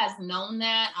she has known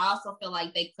that, I also feel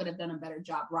like they could have done a better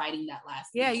job writing that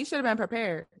last season. Yeah, you should have been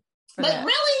prepared. But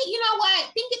really, you know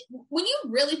what? When you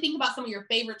really think about some of your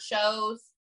favorite shows,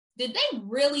 did they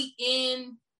really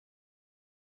end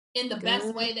in the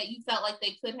best way that you felt like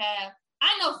they could have?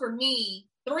 I know for me,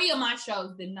 3 of my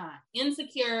shows did not.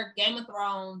 Insecure, Game of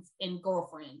Thrones, and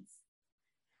Girlfriends.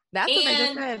 That's what they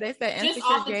just said. They said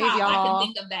Insecure gave y'all. I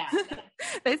can think of that.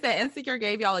 They said Insecure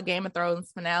gave y'all a Game of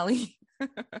Thrones finale.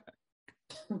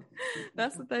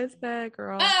 That's what they said,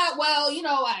 girl. Well, you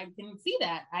know, I can see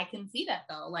that. I can see that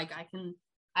though. Like I can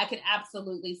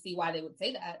absolutely see why they would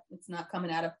say that. It's not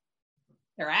coming out of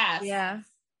their ass. Yeah.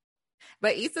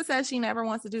 But Issa says she never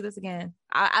wants to do this again.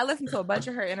 I listened to a bunch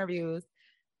of her interviews.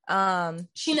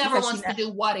 She never wants to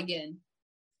do what again?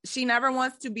 She never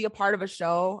wants to be a part of a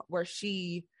show where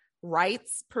she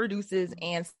writes, produces,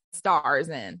 and stars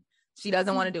in. She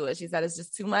doesn't want to do it. She said it's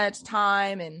just too much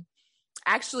time. And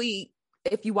actually,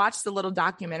 if you watch the little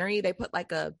documentary, they put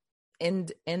like a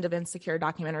end of Insecure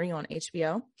documentary on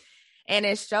HBO. And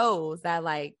it shows that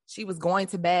like she was going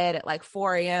to bed at like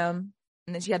 4 a.m.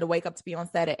 and then she had to wake up to be on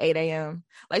set at 8 a.m.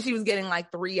 Like she was getting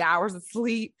like 3 hours of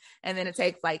sleep. And then it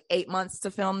takes like 8 months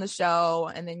to film the show.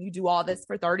 And then you do all this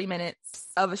for 30 minutes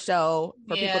of a show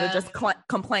for people to just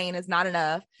complain is not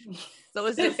enough. So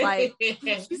it's just like,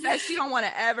 she says she don't want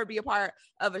to ever be a part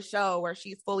of a show where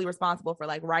she's fully responsible for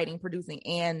like writing, producing,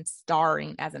 and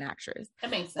starring as an actress. That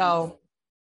makes sense. So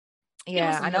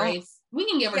yeah, I know. Grace. We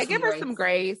can give her some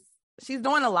grace. She's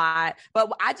doing a lot,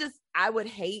 but I would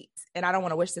hate, and I don't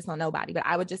want to wish this on nobody, but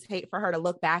I would just hate for her to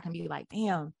look back and be like,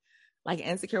 damn, like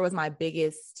Insecure was my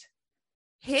biggest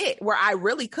hit, where I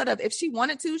really could have, if she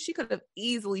wanted to, she could have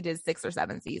easily did 6 or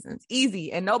 7 seasons,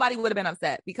 easy, and nobody would have been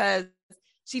upset because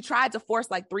she tried to force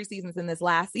like 3 seasons in this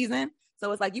last season.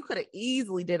 So it's like you could have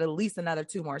easily did at least another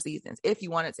 2 more seasons if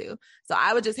you wanted to. So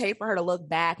I would just hate for her to look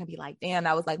back and be like, damn,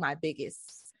 that was like my biggest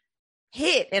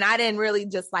hit. And I didn't really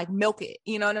just like milk it.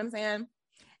 You know what I'm saying?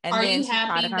 And are then you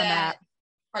happy that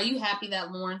Are you happy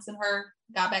that Lawrence and her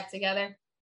got back together?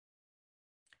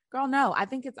 Girl, no. I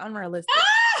think it's unrealistic.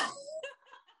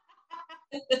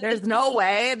 There's no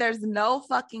way. There's no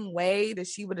fucking way that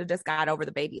she would have just got over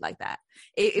the baby like that.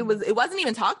 It wasn't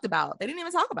even talked about. They didn't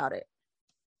even talk about it.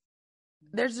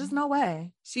 There's just no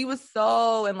way. She was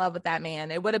so in love with that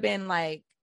man. It would have been like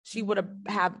she would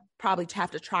have probably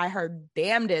have to try her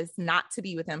damnedest not to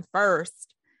be with him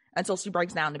first until she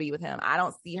breaks down to be with him. I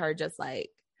don't see her just like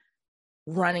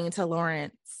running to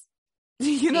Lawrence.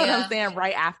 You know what I'm saying?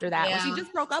 Right after that, when she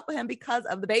just broke up with him because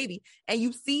of the baby, and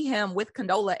you see him with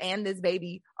Condola and this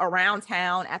baby around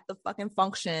town at the fucking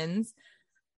functions.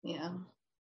 Yeah.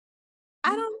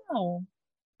 I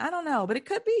don't know, but it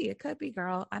could be,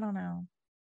 girl. I don't know.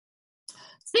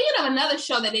 Speaking of another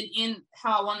show that didn't end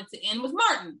how I wanted to end was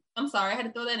Martin. I'm sorry, I had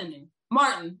to throw that in there.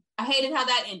 Martin. I hated how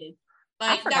that ended.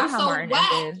 Like that was so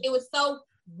whack. It was so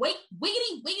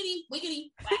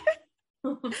wiggity.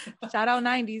 Shout out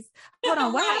 90s. Hold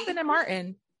on, what happened in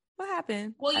Martin? What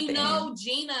happened? Well, you know,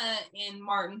 Gina and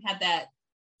Martin had that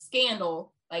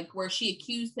scandal, like where she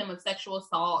accused him of sexual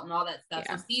assault and all that stuff.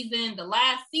 Yeah. So the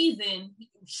last season,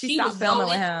 she stopped filming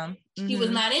with him. She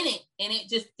was not in it, and it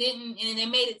just didn't. And it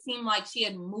made it seem like she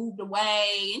had moved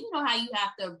away. And you know how you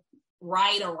have to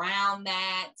write around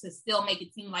that to still make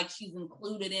it seem like she's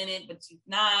included in it, but she's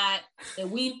not. And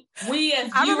we as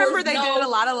viewers, I remember they did a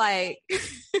lot of like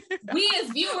we as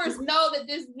viewers know that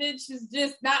this bitch is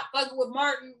just not fucking with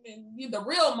Martin and the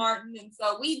real Martin, and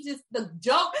so we just the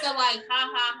jokes are like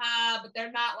ha ha ha, but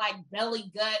they're not like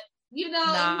belly gut. You know, It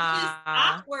was just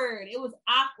awkward. It was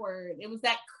awkward. It was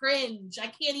that cringe.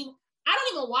 I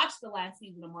don't even watch the last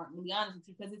season of Martin, to be honest with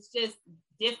you, because it's just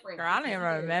different. Girl, I don't even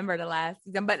remember the last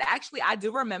season. But actually, I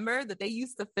do remember that they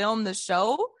used to film the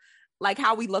show like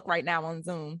how we look right now on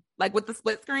Zoom, like with the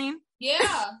split screen.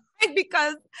 Yeah.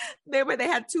 Because they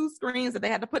had 2 screens that they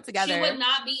had to put together. She would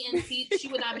not be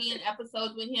in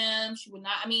episodes with him. She would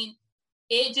not. I mean,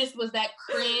 it just was that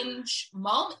cringe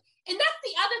moment. And that's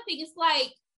the other thing. It's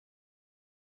like,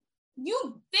 you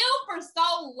film for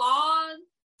so long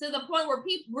to the point where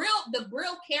the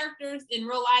real characters in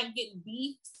real life getting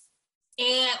beefs,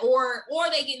 or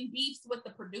they getting beefs with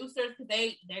the producers because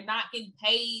they're not getting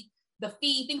paid the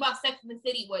fee. Think about Sex and the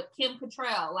City with Kim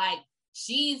Cattrall, like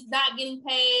she's not getting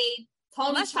paid.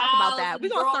 Let's talk about that. We're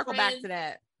gonna circle back to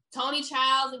that. Tony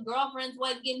Childs and Girlfriends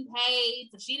wasn't getting paid,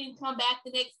 so she didn't come back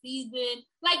the next season.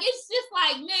 Like it's just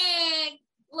like, man,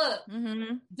 look,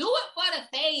 do it for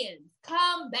the fans.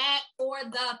 Come back for for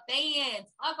the fans.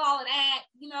 Fuck all of that,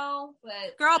 you know.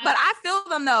 But girl, but I feel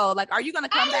them though. Like, are you gonna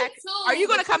come back? Too, are you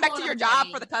gonna come back to your job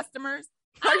for the customers?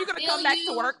 Are you gonna come back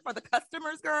to work for the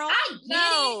customers, girl? I get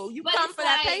it. You come for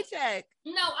that paycheck.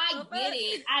 No, I get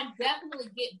it. I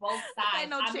definitely get both sides. Ain't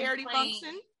no charity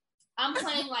function. I'm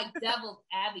playing like devil's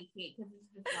advocate because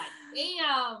it's just like,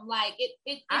 damn, like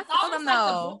it's I almost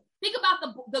like think about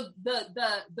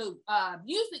the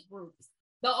music groups,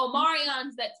 the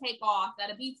Omarions that take off out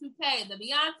of B2K, the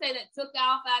Beyonce that took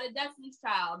off out of Destiny's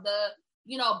Child, the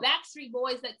Backstreet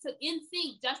Boys that took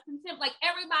NSYNC, Justin Timberlake, like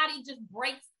everybody just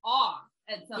breaks off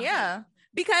at some point.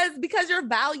 because your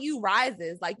value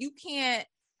rises. Like you can't.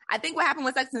 I think what happened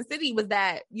with Sex and the City was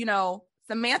that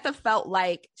Samantha felt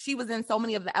like she was in so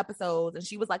many of the episodes and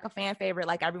she was like a fan favorite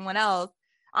like everyone else.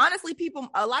 Honestly,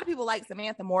 a lot of people like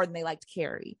Samantha more than they liked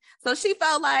Carrie. So she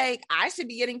felt like I should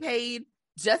be getting paid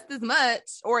just as much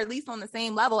or at least on the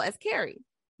same level as Carrie.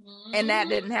 Mm-hmm. And that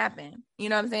didn't happen. You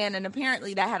know what I'm saying? And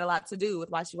apparently that had a lot to do with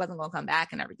why she wasn't going to come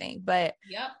back and everything. But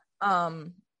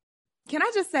can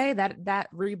I just say that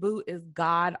reboot is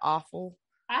god awful?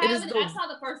 I saw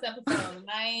the first episode and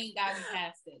I ain't gotten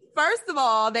past it. First of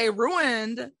all, they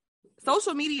ruined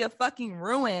social media. Fucking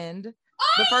ruined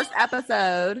the first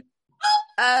episode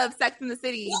of Sex and the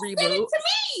City reboot. Send it to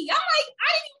me. I'm like, I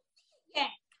didn't even see it yet.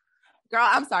 Girl,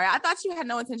 I'm sorry. I thought you had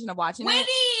no intention of watching Wendy!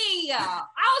 it. I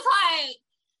was like,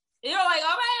 like,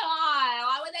 oh my god,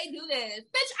 why would they do this,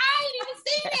 bitch? I ain't even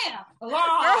seen it.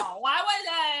 Girl, why would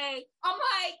they? I'm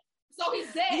like. So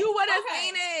he's dead. You would have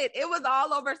seen it. It was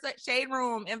all over Shade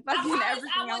Room and fucking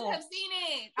everything else. I would have seen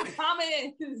it. I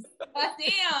promise.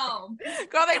 Damn.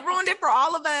 Girl, they ruined it for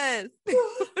all of us. So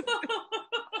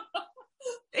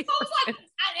I was like,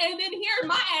 and then hearing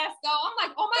my ass go, I'm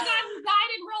like, oh my God, he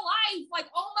died in real life. Like,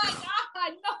 oh my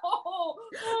God,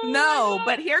 no. No,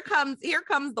 but here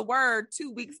comes the word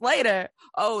 2 weeks later.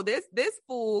 Oh, this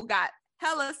fool got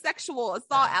hella sexual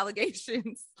assault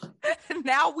allegations.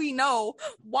 Now we know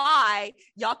why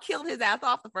y'all killed his ass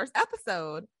off the first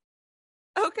episode.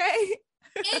 Okay.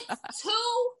 It's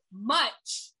too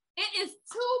much. It is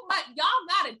too much. Y'all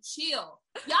gotta chill.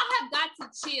 Y'all have got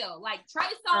to chill. Like Trey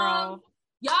Songz,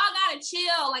 y'all gotta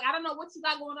chill. Like, I don't know what you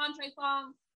got going on, Trey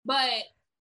Songz, but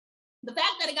the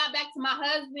fact that it got back to my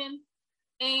husband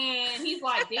and he's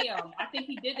like, damn, I think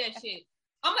he did that shit.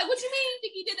 I'm like, what you mean you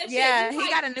think he did that shit? Yeah,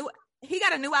 he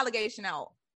got a new allegation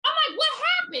out. I'm like, what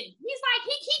happened? He's like,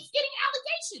 he keeps getting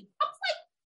allegations. I was like,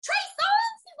 Trey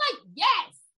Songz? He's like,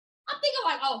 yes. I'm thinking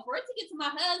like, oh, for it to get to my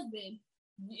husband,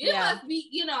 it must be,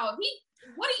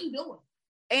 what are you doing?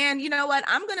 And you know what?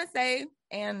 I'm going to say,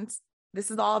 and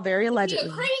this is all very allegedly.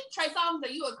 You a creep? Trey Songz,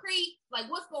 are you a creep? Like,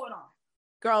 what's going on?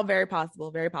 Girl, very possible.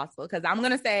 Because I'm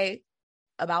going to say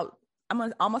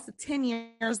almost 10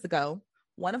 years ago,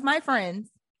 one of my friends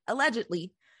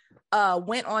allegedly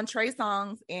went on Trey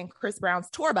Songz and Chris Brown's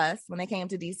tour bus when they came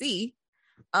to DC.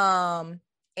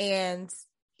 And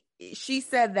she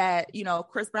said that,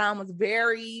 Chris Brown was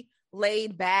very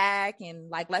laid back and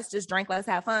like, let's just drink, let's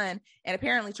have fun. And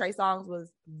apparently Trey Songz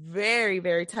was very,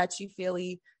 very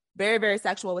touchy-feely, very, very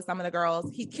sexual with some of the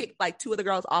girls. He kicked like 2 of the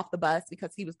girls off the bus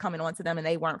because he was coming on to them and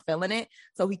they weren't feeling it.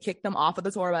 So he kicked them off of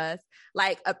the tour bus.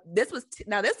 Like this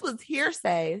was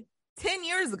hearsay 10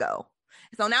 years ago.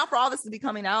 So now for all this to be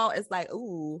coming out, it's like,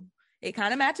 ooh, it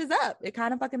kind of matches up. It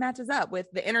kind of fucking matches up with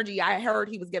the energy I heard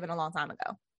he was given a long time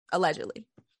ago, allegedly.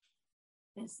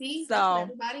 And see, so that's what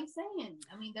everybody's saying.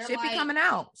 I mean, they're should be coming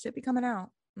out.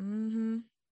 Mm-hmm.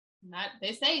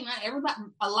 They say not everybody.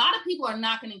 A lot of people are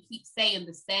not going to keep saying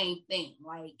the same thing.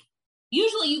 Like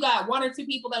usually, you got 1 or 2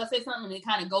 people that'll say something and it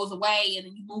kind of goes away, and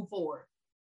then you move forward.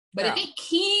 But if it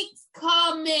keeps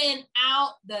coming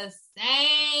out the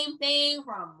same thing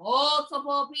from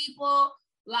multiple people,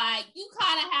 like you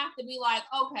kind of have to be like,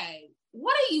 okay,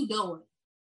 what are you doing?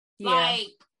 Yeah. Like,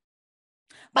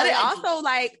 but it also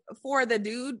like for the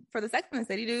Sex and the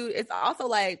City dude, it's also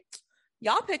like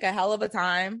y'all pick a hell of a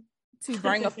time to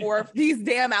bring forth these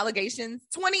damn allegations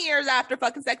 20 years after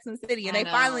fucking Sex and the City, and they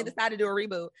finally decided to do a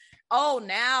reboot. Oh,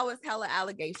 now it's hella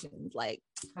allegations. Like,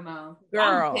 come on,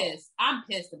 girl, I'm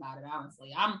pissed about it.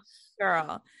 Honestly,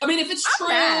 girl. I mean, if it's true,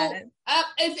 if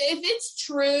it's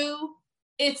true,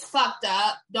 it's fucked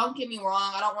up. Don't get me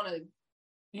wrong. I don't want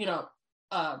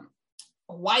to,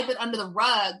 wipe it under the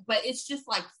rug, but it's just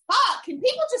like, fuck. Can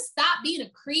people just stop being a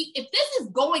creep? If this is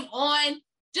going on,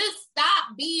 just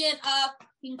stop being a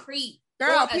fucking creep.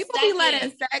 Girl, people be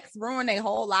letting sex ruin their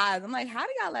whole lives. I'm like, how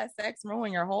do y'all let sex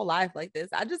ruin your whole life like this?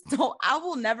 I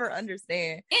will never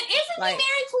understand. And isn't he married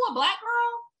to a black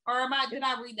girl? Or did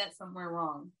I read that somewhere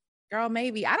wrong? Girl,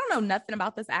 maybe. I don't know nothing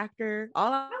about this actor.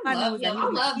 All I know is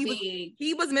that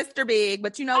he was Mr. Big,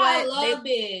 but you know what? I love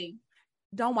Big.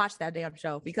 Don't watch that damn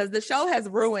show because the show has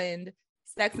ruined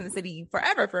Sex and the City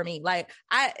forever for me. Like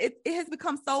it has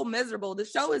become so miserable. The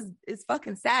show is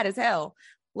fucking sad as hell.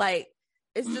 Like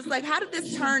it's just like, how did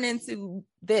this turn into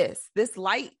this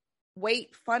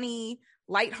lightweight, funny,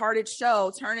 lighthearted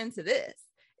show turn into this?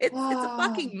 It's a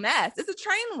fucking mess. It's a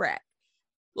train wreck.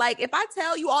 Like, if I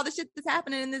tell you all the shit that's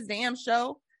happening in this damn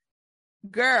show,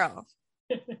 girl,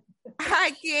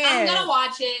 I can't. I'm gonna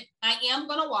watch it. I am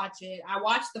gonna watch it. I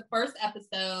watched the first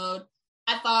episode.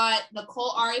 I thought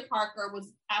Nicole Ari Parker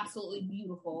was absolutely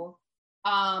beautiful.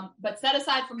 But set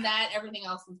aside from that, everything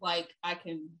else was like, I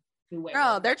can do it.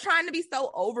 Girl, they're trying to be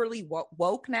so overly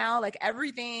woke now. Like,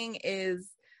 everything is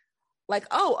like,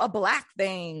 oh, a black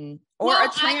thing or a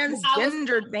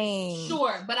transgender thing.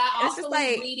 Sure, but I also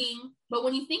was reading. But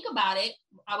when you think about it,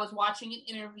 I was watching an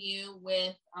interview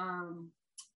with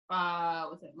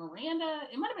was it Miranda?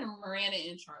 It might have been Miranda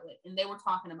and Charlotte, and they were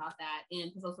talking about that, and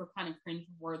because those were kind of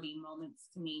cringe-worthy moments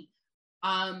to me.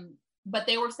 But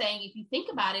they were saying, if you think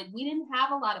about it, we didn't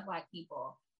have a lot of black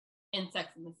people in Sex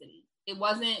and the City. It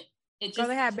wasn't. It just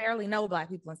they had barely no black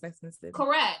people in Sex and the City.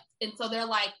 Correct. And so they're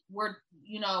like, we're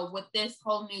with this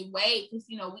whole new wave, because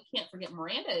we can't forget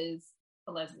Miranda is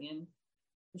a lesbian.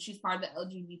 She's part of the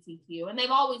LGBTQ, and they've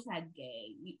always had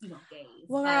gays.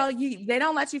 Well, girl, they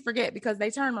don't let you forget because they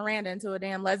turned Miranda into a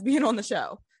damn lesbian on the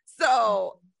show.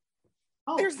 So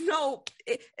there's no.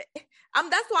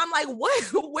 That's why I'm like, what?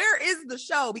 Where is the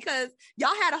show? Because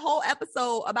y'all had a whole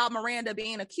episode about Miranda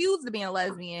being accused of being a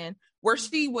lesbian, where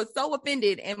she was so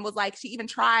offended and was like, she even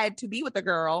tried to be with the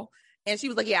girl, and she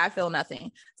was like, "Yeah, I feel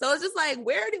nothing." So it's just like,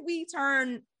 where did we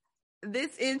turn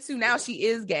this into? Now she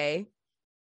is gay.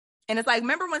 And it's like,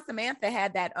 remember when Samantha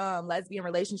had that lesbian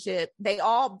relationship? They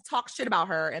all talked shit about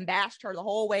her and bashed her the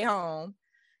whole way home.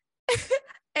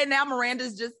 And now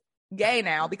Miranda's just gay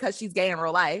now because she's gay in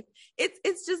real life.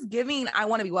 It's just giving, I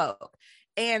want to be woke.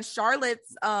 And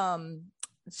Charlotte's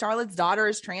daughter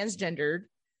is transgendered,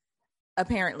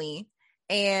 apparently.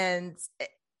 And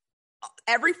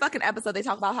every fucking episode they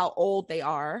talk about how old they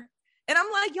are. And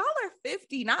I'm like, y'all are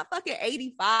 50, not fucking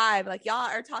 85. Like, y'all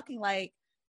are talking like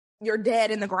you're dead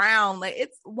in the ground. Like,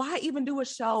 it's why even do a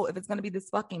show if it's going to be this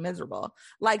fucking miserable?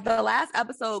 Like, the last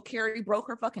episode, Carrie broke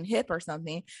her fucking hip or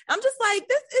something. I'm just like,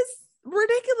 this is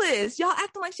ridiculous. Y'all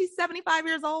acting like she's 75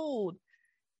 years old.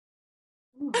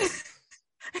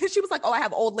 And she was like, oh, I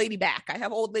have old lady back. I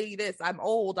have old lady this. I'm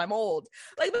old. Like, bitch,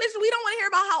 we don't want to hear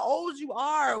about how old you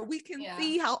are. We can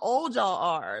see how old y'all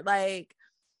are. Like,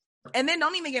 and then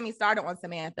don't even get me started on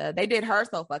Samantha. They did her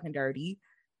so fucking dirty.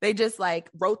 They just like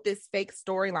wrote this fake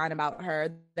storyline about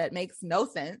her that makes no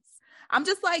sense. I'm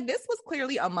just like, this was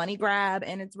clearly a money grab,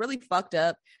 and it's really fucked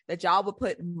up that y'all would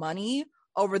put money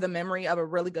over the memory of a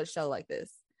really good show like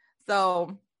this.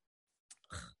 So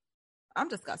I'm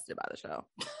disgusted by the show.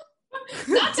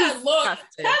 Not that look.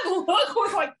 That look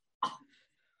was like,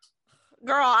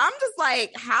 girl, I'm just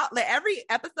like, how like, every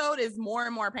episode is more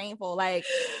and more painful. Like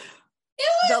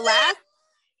the last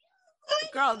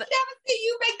girl, never see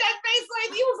you make that face.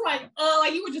 Like you was like, oh,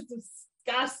 like you were just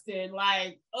disgusted.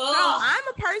 Like, oh, no, I'm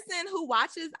a person who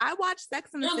I watch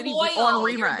Sex and the City on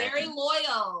reruns. You're very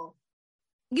loyal.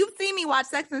 You've seen me watch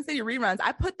Sex and the City reruns.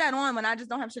 I put that on when I just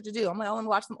don't have shit to do. I'm like, I want to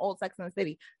watch some old Sex and the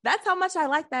City. That's how much I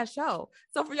like that show.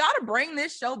 So for y'all to bring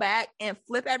this show back and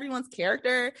flip everyone's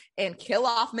character and kill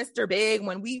off Mr. Big,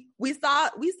 when we saw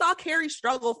Carrie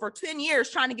struggle for 10 years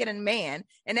trying to get a man,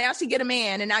 and now she get a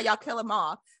man, and now y'all kill him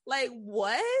off. Like,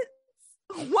 what?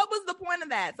 What was the point of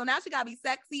that? So now she gotta be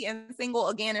sexy and single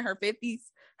again in her 50s,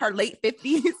 her late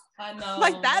 50s. I know.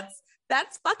 Like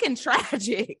that's fucking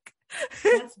tragic.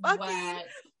 It's fucking whack.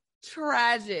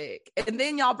 Tragic. And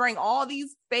then y'all bring all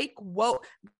these fake woke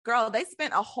girl. They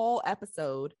spent a whole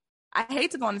episode. I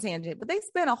hate to go on a tangent, but they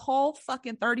spent a whole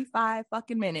fucking 35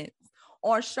 fucking minutes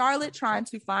on Charlotte trying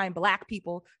to find black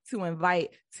people to invite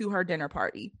to her dinner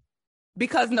party.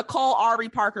 Because Nicole Ari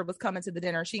Parker was coming to the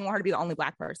dinner. She didn't want her to be the only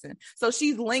black person. So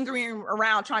she's lingering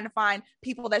around trying to find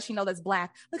people that she knows that's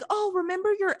black. Like, oh, remember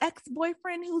your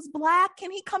ex-boyfriend who's black? Can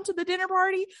he come to the dinner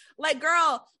party? Like,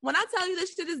 girl, when I tell you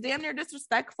this shit is damn near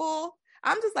disrespectful,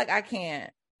 I'm just like, I can't.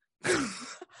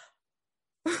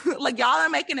 Like, y'all are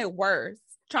making it worse.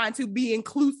 Trying to be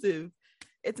inclusive.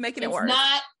 It's making it worse.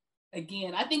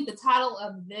 Again, I think the title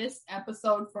of this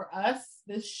episode for us,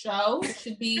 this show,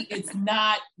 should be "It's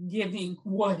Not Giving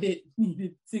What It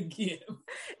Needed to Give."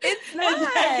 It's not. And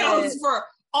that goes for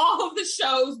all of the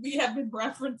shows we have been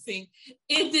referencing,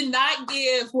 it did not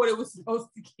give what it was supposed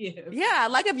to give. Yeah,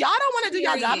 like if y'all don't want to do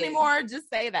your job anymore, just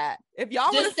say that. If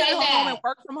y'all want to stay home and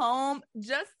work from home,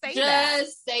 just say that.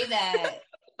 Just say that.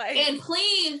 Like, and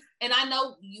please, and I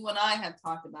know you and I have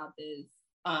talked about this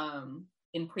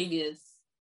in previous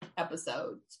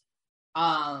episodes,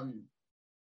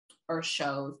 or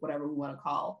shows, whatever we want to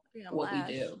call what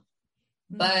we do.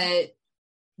 But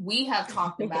we have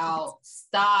talked about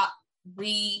stop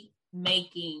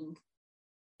remaking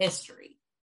history.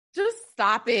 Just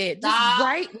stop it. Just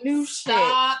write new shit.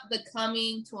 Stop the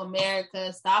Coming to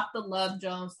America. Stop the Love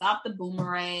Jones. Stop the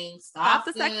Boomerang. Stop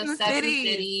the Sex and the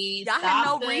City. Y'all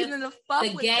have no reason to fuck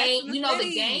with game. You know,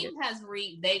 the game has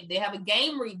they have a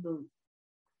game reboot.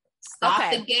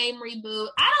 Stop the game reboot.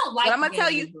 I don't like. What I'm gonna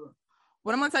tell you.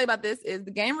 What I'm gonna tell you about this is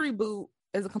the game reboot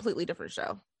is a completely different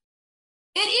show.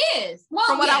 It is. Well,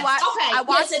 from what I watched, I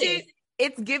watched it.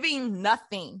 It's giving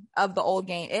nothing of the old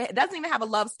game. It doesn't even have a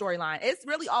love storyline. It's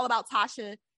really all about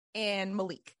Tasha and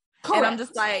Malik. Correct. And I'm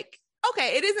just like,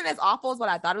 okay, it isn't as awful as what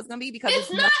I thought it was going to be because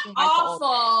it's not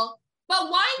awful. But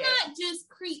why not just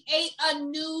create a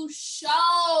new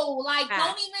show? Like,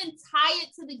 don't even tie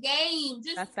it to the game.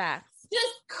 Just that's facts.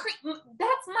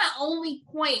 That's my only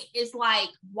point. Is like,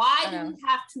 why do we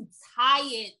have to tie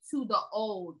it to the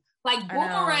old? Like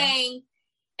Boomerang.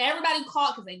 Everybody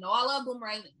called because they know I love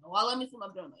Boomerang. They know I love me some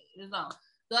of Boomerang.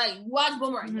 Like, watch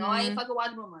Boomerang. Mm-hmm. No, I ain't fucking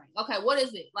watch Boomerang. Okay, what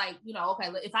is it? Like, okay,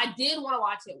 if I did want to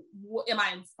watch it, am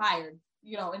I inspired?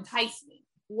 Entice me.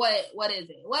 What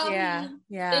is it? Well,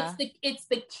 it's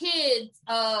the kids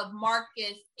of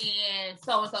Marcus and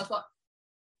so and so. So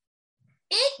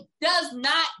it does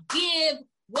not give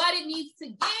what it needs to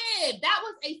give. That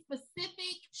was a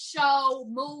specific show,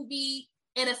 movie,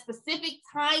 in a specific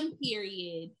time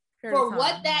period. For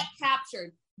what that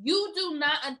captured. You do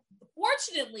not,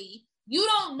 unfortunately, you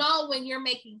don't know when you're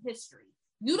making history.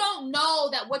 You don't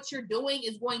know that what you're doing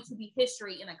is going to be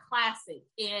history in a classic.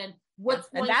 And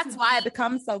that's why it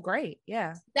becomes so great.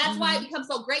 Yeah. That's why it becomes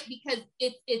so great because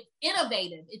it's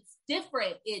innovative. It's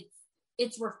different.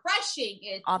 It's refreshing.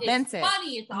 It's authentic. It's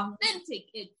funny. It's authentic.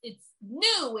 It's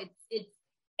new. It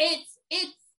is.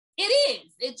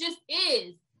 It just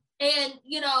is. And,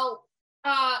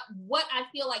 what I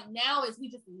feel like now is we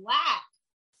just lack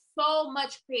so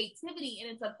much creativity,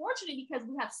 and it's unfortunate because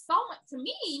we have so much. To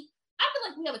me, I feel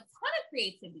like we have a ton of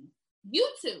creativity.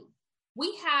 YouTube,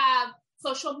 we have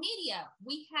social media,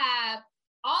 we have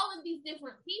all of these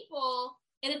different people,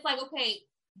 and it's like, okay,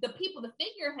 the people, the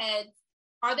figureheads,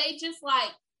 are they just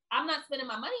like, I'm not spending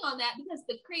my money on that because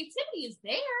the creativity is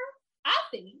there? I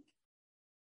think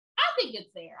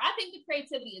it's there. I think the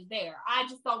creativity is there. I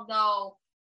just don't know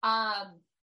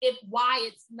why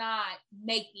it's not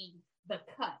making the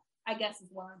cut, I guess is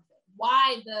what I'm saying.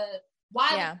 Why the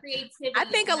creativity? I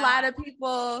think a lot of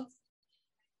people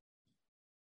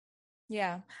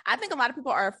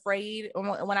are afraid.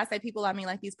 When I say people, I mean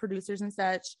like these producers and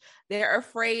such. They're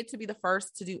afraid to be the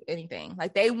first to do anything.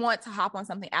 Like they want to hop on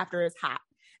something after it's hot.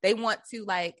 They want to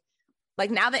like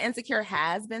now that Insecure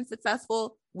has been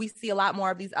successful, we see a lot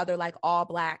more of these other like all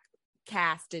Black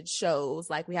casted shows.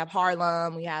 Like we have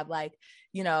Harlem, we have like,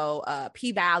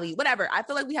 P-Valley, whatever. I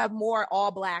feel like we have more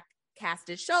all Black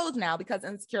casted shows now because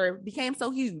Insecure became so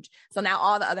huge. So now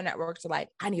all the other networks are like,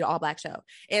 I need an all Black show.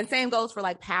 And same goes for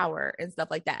like Power and stuff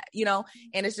like that,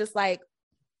 and it's just like,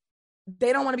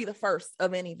 they don't want to be the first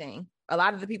of anything. A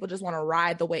lot of the people just want to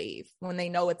ride the wave when they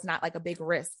know it's not like a big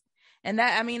risk. And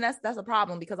that's a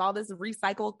problem because all this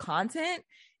recycled content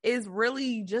is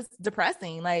really just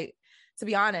depressing. Like, to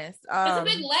be honest, it's a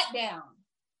big letdown.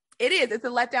 It is. It's a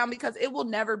letdown because it will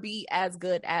never be as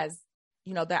good as,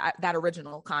 that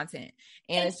original content.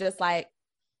 And it's just like,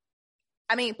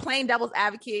 playing devil's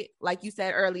advocate, like you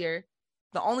said earlier,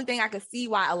 the only thing I could see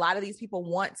why a lot of these people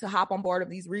want to hop on board of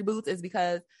these reboots is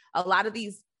because a lot of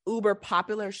these uber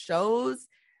popular shows,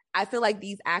 I feel like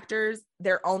these actors,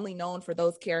 they're only known for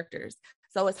those characters.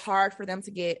 So it's hard for them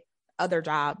to get other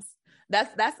jobs.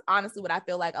 That's honestly what I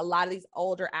feel like. A lot of these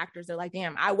older actors are like,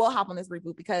 damn, I will hop on this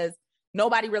reboot because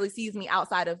nobody really sees me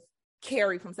outside of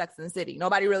Carrie from Sex and the City.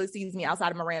 Nobody really sees me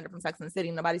outside of Miranda from Sex and the City.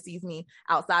 Nobody sees me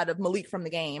outside of Malik from The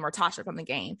Game or Tasha from The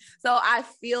Game. So I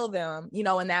feel them,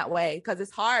 in that way, because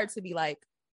it's hard to be like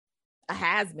a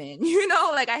has-been,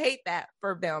 like I hate that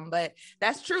for them, but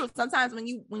that's true. Sometimes when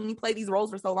you play these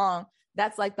roles for so long,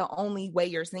 that's like the only way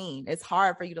you're seen. It's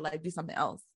hard for you to like do something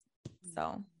else.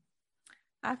 So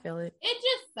I feel it. It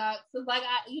just sucks. Cause like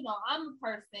I'm a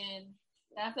person,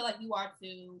 and I feel like you are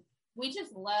too. We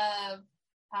just love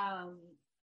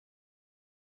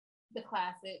the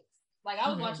classics. Like I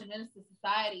was watching Minister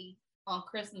Society on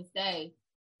Christmas Day,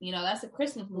 You know, that's a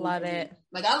Christmas movie. Love it.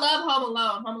 Like, I love Home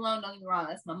Alone. Home Alone, don't get me wrong,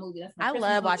 that's my movie. That's my Christmas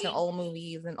love movie. watching old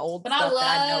movies and old but stuff I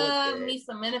that I know is love good. me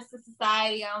some Menace to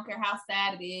Society. I don't care how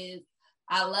sad it is.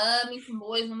 I love me some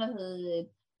Boys in the Hood.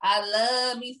 I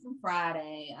love me some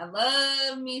Friday. I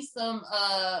love me some,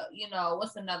 you know,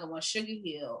 what's another one? Sugar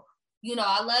Hill. You know,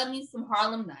 I love me some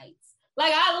Harlem Nights.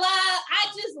 Like,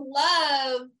 I just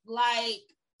love, like,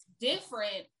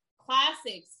 different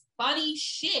classics, funny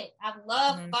shit. I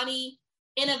love funny,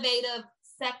 innovative,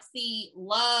 sexy,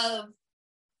 love,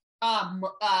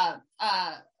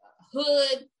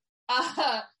 hood,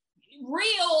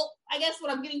 real. I guess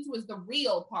what I'm getting to is the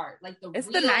real part, like it's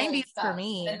real the 90s stuff. for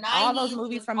me. The 90s all those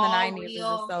movies from the 90s real.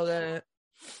 are just so good.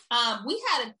 We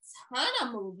had a ton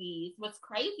of movies. What's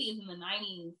crazy is in the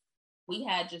 90s, we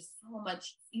had just so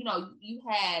much, you know, you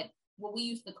had what we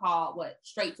used to call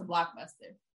straight to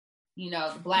blockbuster. You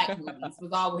know, the black movies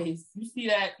was always, you see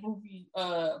that movie,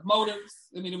 Motives.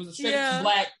 I mean, it was a straight to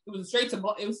black, it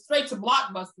was straight to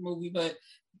blockbuster movie, but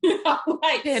you know,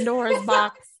 like Pandora's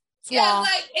Box. Yeah,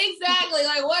 like exactly.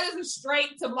 Like, what is a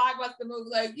straight to blockbuster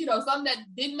movie? Like, you know, something that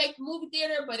didn't make the movie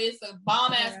theater, but it's a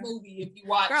bomb ass movie if you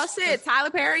watch. Girl, shit. Tyler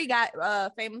Perry got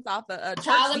famous off the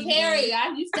Tyler Perry.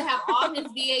 I used to have all his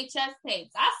VHS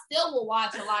tapes. I still will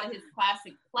watch a lot of his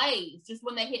classic plays, just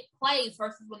when they hit plays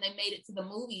versus when they made it to the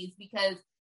movies, because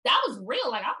that was real.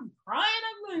 Like, I'm crying.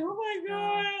 I'm like, oh my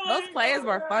god, those plays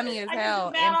were funny as hell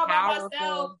and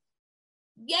powerful.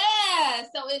 Yeah,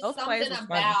 so it's something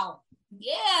about.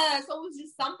 Yeah, so it was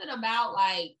just something about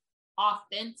like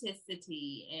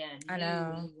authenticity and new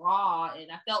and raw, and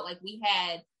I felt like we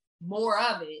had more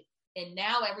of it, and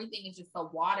now everything is just so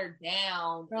watered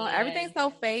down. Girl, everything's so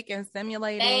fake and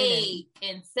simulated,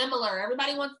 and similar.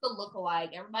 Everybody wants to look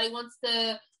alike. Everybody wants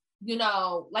to, you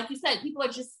know, like you said, people are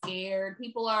just scared.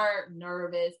 People are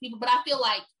nervous. But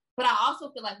I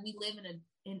also feel like we live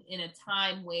in a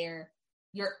time where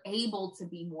you're able to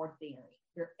be more daring.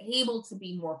 You're able to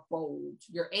be more bold.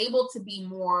 You're able to be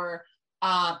more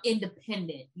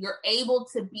independent. You're able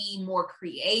to be more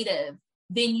creative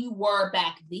than you were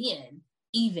back then,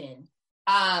 even.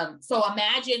 So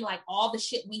imagine like all the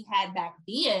shit we had back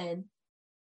then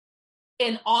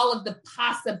and all of the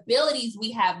possibilities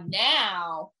we have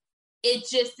now. It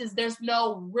just is, there's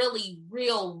no really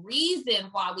real reason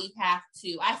why we have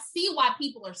to. I see why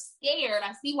people are scared.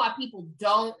 I see why people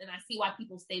don't. And I see why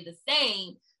people stay the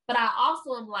same. But I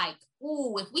also am like,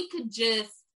 ooh, if we could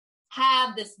just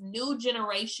have this new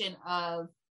generation of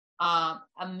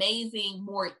amazing,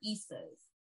 more Issas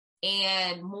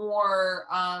and more,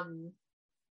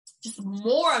 just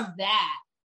more of that,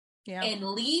 and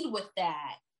lead with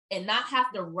that, and not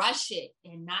have to rush it,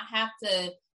 and not have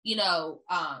to, you know,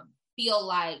 feel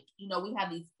like, you know, we have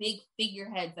these big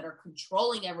figureheads that are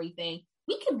controlling everything.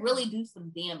 We can really do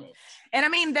some damage. And I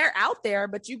mean, they're out there,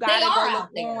 but you gotta go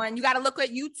look on. You gotta look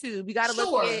at YouTube. You gotta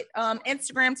look at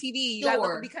Instagram TV. You gotta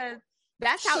look, because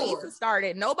that's how Issa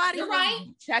started. Nobody was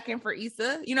checking for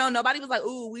Issa. You know, nobody was like,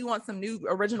 "Ooh, we want some new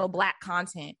original Black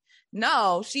content."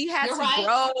 No, she had to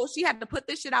grow. She had to put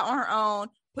this shit out on her own.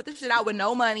 Put this shit out with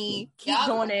no money. Keep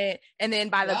doing it, and then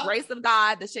by the grace of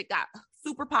God, the shit got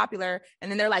super popular,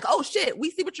 and then they're like, oh shit, we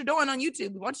see what you're doing on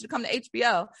YouTube, we want you to come to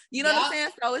HBO. You know what I'm saying?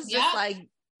 So it's just like,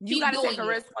 you got to take a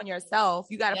risk on yourself.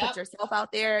 You got to put yourself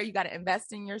out there. You got to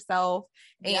invest in yourself.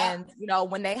 And you know,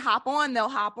 when they hop on, they'll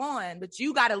hop on, but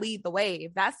you got to lead the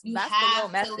wave. That's the real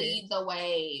message. To lead the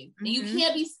wave. Mm-hmm. You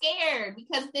can't be scared,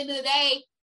 because at the end of the day,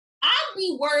 I'd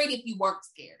be worried if you weren't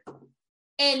scared.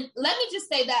 And let me just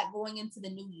say that going into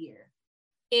the new year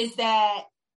is that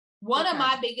one of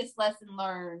my biggest lessons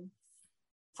learned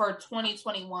for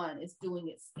 2021 is doing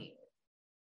it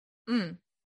scared.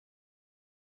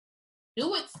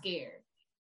 Do it scared.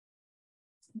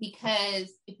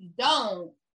 Because if you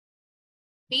don't,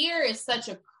 fear is such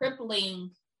a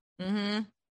crippling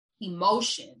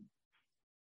emotion.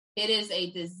 It is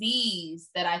a disease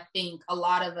that I think a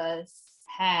lot of us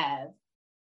have.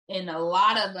 And a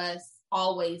lot of us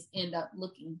always end up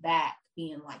looking back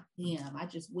being like, damn, I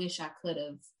just wish I could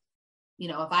have, you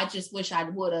know, if I just wish I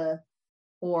would have,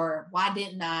 or why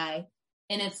didn't I?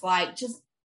 And it's like, just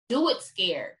do it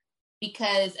scared,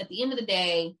 because at the end of the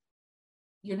day,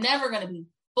 you're never going to be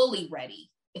fully ready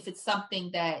if it's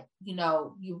something that, you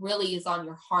know, you really is on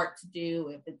your heart to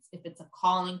do, if it's a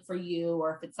calling for you,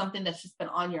 or if it's something that's just been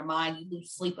on your mind, you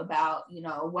lose sleep about, you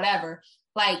know, whatever.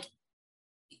 Like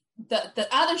the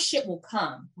other shit will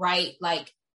come, right?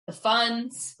 Like the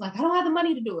funds, like, I don't have the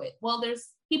money to do it. Well, there's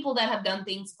people that have done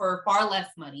things for far less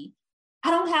money. I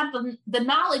don't have the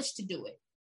knowledge to do it.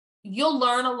 You'll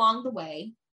learn along the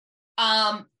way.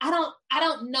 I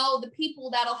don't know the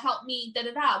people that'll help me,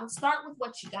 Well, start with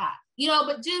what you got,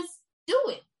 but just do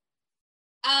it.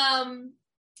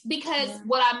 Because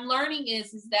what I'm learning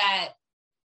is that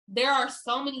there are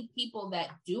so many people that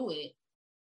do it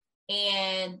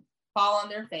and fall on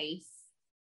their face.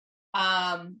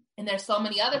 And there's so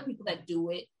many other people that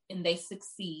do it and they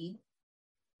succeed.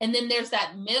 And then there's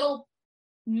that middle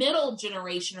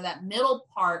generation, or that middle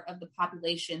part of the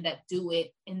population that do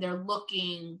it and they're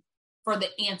looking for the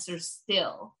answers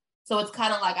still. So it's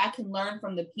kind of like I can learn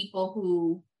from the people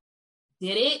who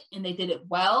did it and they did it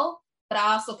well, but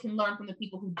I also can learn from the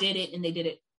people who did it and they did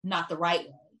it not the right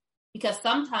way. Because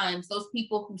sometimes those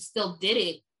people who still did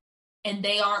it and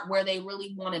they aren't where they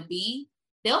really want to be,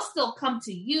 they'll still come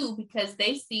to you because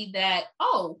they see that,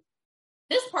 oh,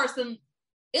 this person,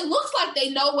 it looks like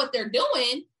they know what they're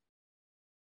doing.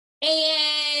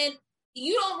 And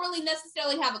you don't really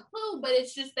necessarily have a clue, but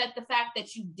it's just that the fact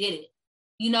that you did it,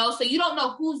 so you don't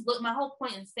know my whole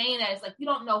point in saying that is like, you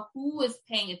don't know who is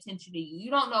paying attention to you. You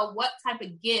don't know what type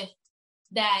of gift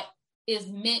that is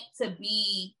meant to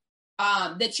be,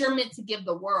 that you're meant to give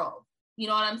the world. You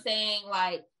know what I'm saying?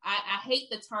 Like, I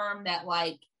hate the term that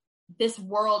like this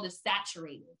world is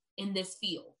saturated in this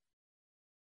field.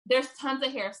 There's tons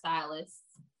of hairstylists.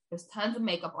 There's tons of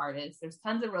makeup artists. There's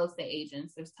tons of real estate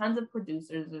agents. There's tons of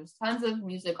producers. There's tons of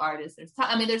music artists. There's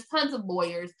tons of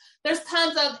lawyers. There's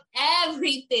tons of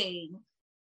everything.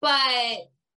 But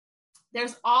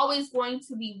there's always going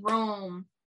to be room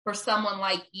for someone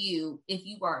like you if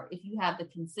you have the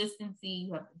consistency,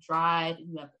 you have the drive, and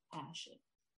you have the passion.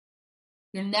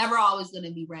 You're never always going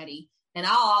to be ready. And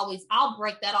I'll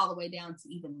break that all the way down to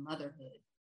even motherhood.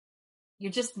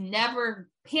 You're just never,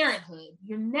 parenthood,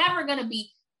 you're never going to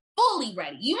be fully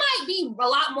ready. You might be a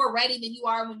lot more ready than you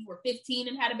are when you were 15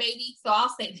 and had a baby. So I'll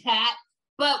say that.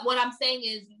 But what I'm saying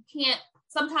is you can't,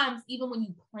 sometimes even when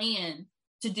you plan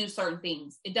to do certain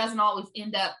things, it doesn't always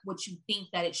end up what you think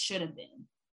that it should have been.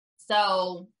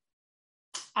 So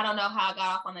I don't know how I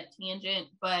got off on that tangent,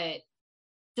 but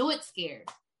do it scared.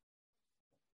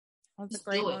 That's a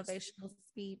great motivational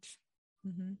speech.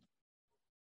 Mm-hmm.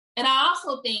 And I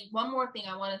also think one more thing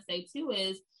I want to say too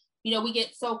is, we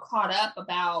get so caught up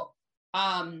about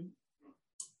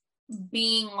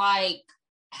being like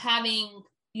having,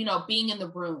 being in the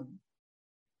room.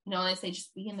 They say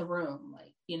just be in the room,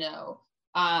 like,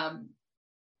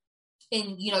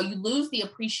 and, you lose the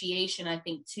appreciation, I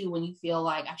think, too, when you feel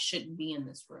like I shouldn't be in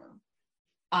this room.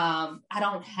 I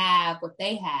don't have what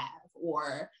they have,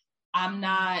 or I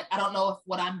don't know if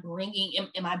what I'm bringing,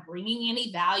 am I bringing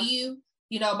any value?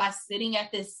 By sitting at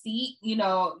this seat,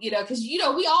 because,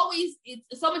 we always,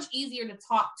 it's so much easier to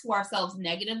talk to ourselves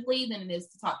negatively than it is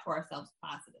to talk to ourselves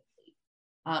positively.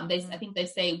 I think they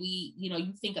say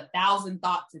you think 1,000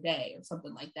 thoughts a day or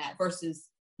something like that versus,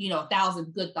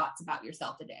 1,000 good thoughts about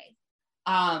yourself a day.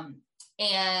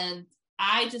 And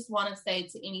I just want to say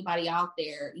to anybody out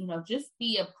there, just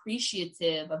be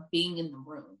appreciative of being in the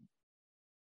room.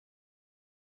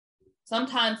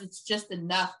 Sometimes it's just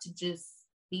enough to just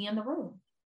be in the room.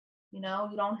 You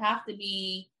don't have to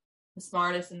be the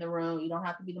smartest in the room. You don't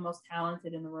have to be the most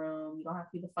talented in the room. You don't have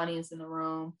to be the funniest in the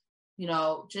room.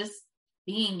 Just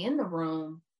being in the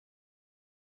room,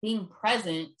 being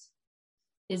present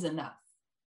is enough.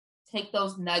 Take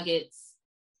those nuggets,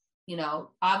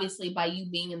 obviously by you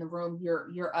being in the room,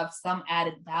 you're of some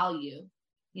added value.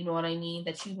 You know what I mean?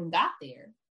 That you even got there.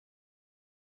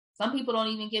 Some people don't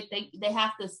even get, they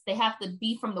have to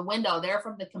be from the window. They're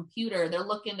from the computer. They're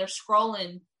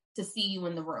scrolling to see you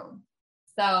in the room.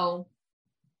 So,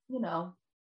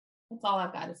 that's all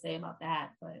I've got to say about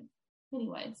that. But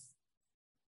anyways.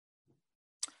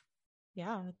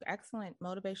 Yeah, excellent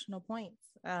motivational points.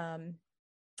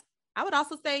 I would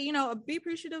also say, be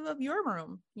appreciative of your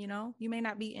room. You may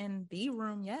not be in the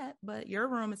room yet, but your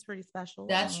room is pretty special.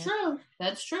 That's true.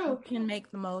 You can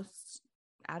make the most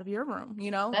out of your room,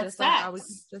 That's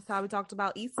just how we talked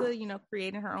about Issa,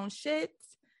 creating her own shit.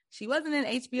 She wasn't in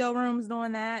HBO rooms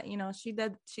doing that. She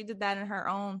did that in her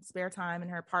own spare time in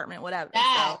her apartment, whatever.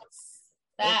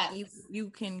 You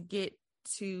can get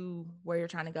to where you're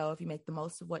trying to go if you make the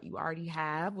most of what you already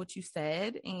have, what you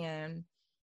said. And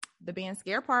the being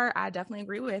scared part, I definitely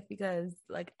agree with, because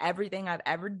like everything I've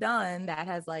ever done that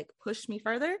has like pushed me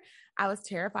further, I was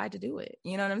terrified to do it.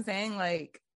 You know what I'm saying?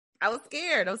 Like, I was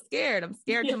scared. I'm scared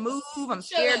to move. I'm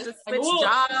scared to switch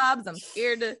jobs. I'm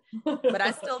scared to, but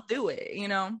I still do it,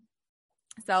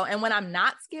 So, and when I'm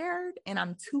not scared and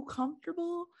I'm too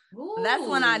comfortable, that's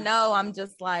when I know I'm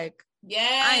just like,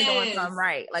 I ain't doing something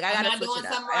right. Like I gotta switch it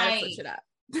up.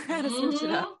 I gotta switch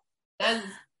it up.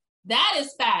 That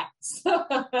is facts.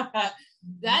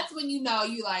 That's when you know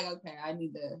you like, okay, I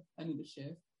need to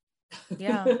shift.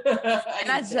 Yeah. And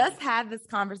I just had this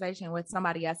conversation with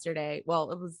somebody yesterday.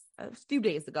 Well, it was a few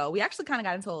days ago. We actually kind of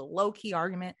got into a low key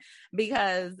argument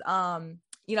because,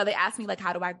 they asked me like,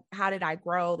 how did I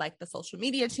grow like the social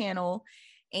media channel?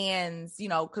 And,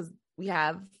 cause we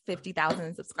have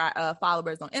 50,000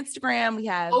 followers on Instagram. We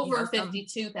have over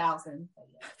 52,000.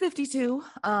 52.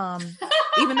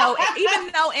 Even though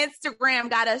Instagram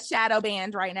got a shadow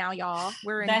banned right now, y'all,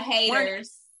 we're in the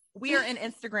haters. We are in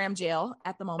Instagram jail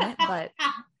at the moment, but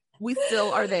we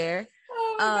still are there.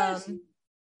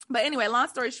 But anyway, long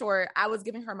story short, I was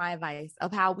giving her my advice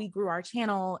of how we grew our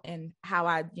channel and how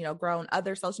I, grown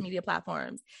other social media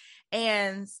platforms.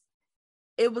 And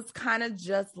it was kind of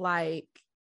just like,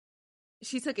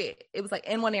 she took it was like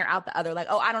in one ear, out the other. Like,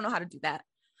 oh, I don't know how to do that.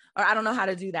 Or I don't know how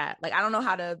to do that. Like, I don't know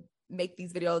how to make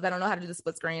these videos. I don't know how to do the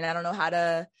split screen. I don't know how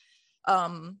to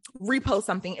repost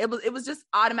something. It was just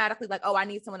automatically like, oh, I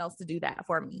need someone else to do that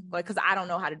for me. Like, cause I don't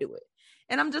know how to do it.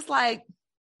 And I'm just like,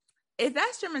 if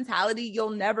that's your mentality, you'll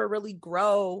never really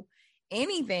grow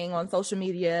anything on social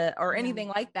media or anything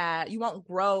like that. You won't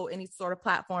grow any sort of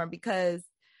platform because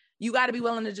you got to be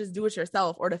willing to just do it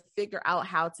yourself or to figure out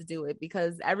how to do it,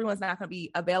 because everyone's not going to be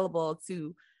available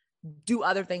to do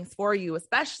other things for you,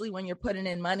 especially when you're putting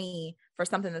in money for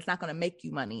something that's not going to make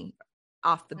you money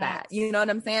off the bat. You know what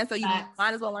I'm saying? So you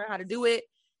might as well learn how to do it.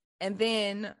 And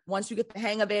then once you get the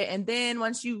hang of it, and then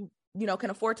once you can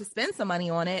afford to spend some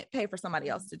money on it, pay for somebody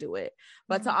else to do it.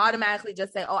 But to automatically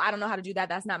just say, oh, I don't know how to do that.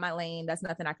 That's not my lane. That's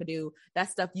nothing I could do.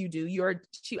 That's stuff you do.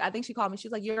 I think she called me.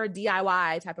 She's like, you're a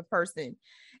DIY type of person.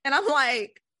 And I'm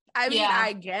like, I mean,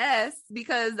 I guess,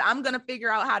 because I'm going to figure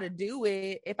out how to do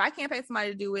it. If I can't pay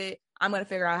somebody to do it, I'm going to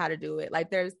figure out how to do it.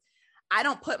 Like I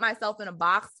don't put myself in a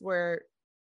box where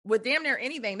with damn near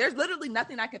anything, there's literally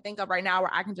nothing I can think of right now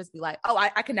where I can just be like, oh,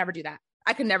 I can never do that.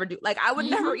 I can never do, like, I would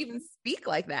never even speak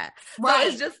like that. Right. So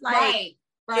it's just like,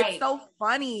 it's so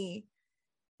funny.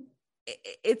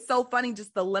 It's so funny,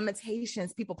 just the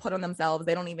limitations people put on themselves.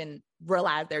 They don't even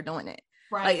realize they're doing it.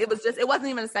 Right. Like, it wasn't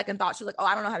even a second thought. She's like, oh,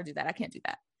 I don't know how to do that. I can't do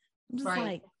that. I'm just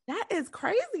like, that is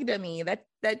crazy to me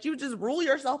that you just rule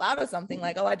yourself out of something.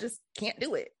 Like, oh, I just can't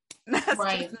do it. That's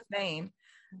just insane.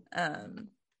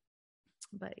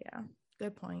 But yeah,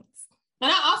 good points.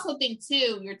 And I also think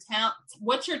too,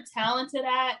 what you're talented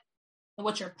at and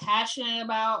what you're passionate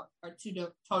about are two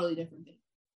totally different things.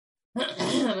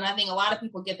 And I think a lot of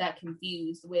people get that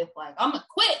confused with like, I'm gonna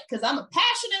quit because I'm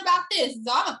passionate about this,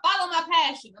 so I'm gonna follow my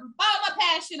passion. I'm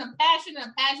passionate.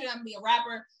 I'm gonna be a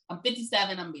rapper. I'm 57.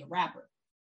 I'm gonna be a rapper.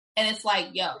 And it's like,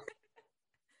 yo,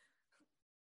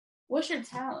 what's your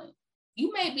talent?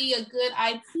 You may be a good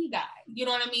IT guy. You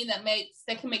know what I mean? That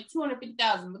can make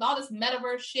 $250,000 with all this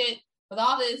metaverse shit, with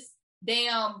all this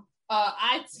damn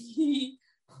IT,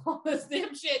 all this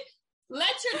damn shit.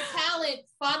 Let your talent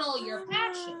funnel your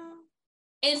passion.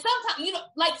 And sometimes,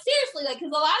 like seriously, like,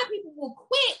 because a lot of people will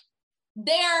quit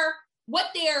their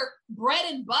bread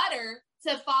and butter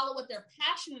to follow what they're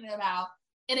passionate about.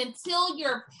 And until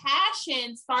your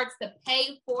passion starts to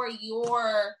pay for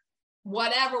your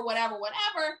whatever,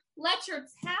 let your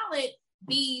talent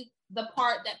be the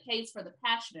part that pays for the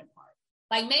passionate part.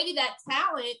 Like maybe that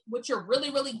talent, which you're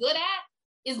really, really good at,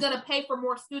 is going to pay for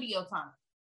more studio time.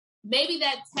 Maybe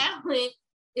that talent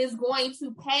is going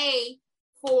to pay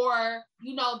for,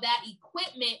 that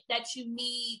equipment that you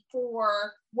need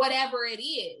for whatever it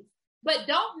is. But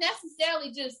don't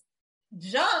necessarily just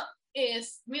jump and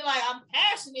be like, I'm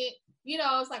passionate.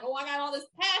 It's like, oh, I got all this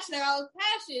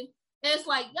passion. And it's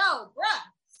like, yo, bruh,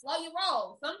 slow your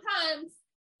roll. Sometimes,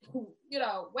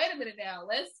 wait a minute now.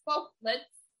 Let's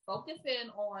focus in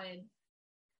on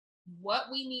what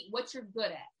we need, what you're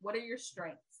good at. What are your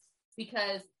strengths?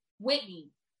 Because Whitney,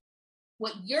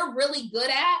 what you're really good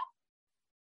at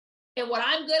and what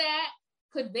I'm good at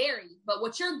could vary, but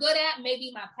what you're good at may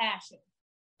be my passion.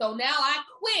 So now I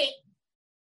quit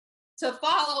to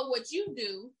follow what you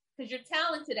do because you're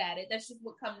talented at it. That's just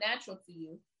what comes natural to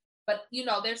you. But,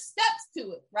 there's steps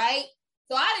to it, right?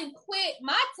 So I didn't quit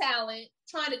my talent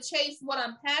trying to chase what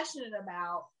I'm passionate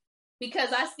about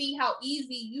because I see how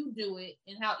easy you do it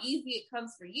and how easy it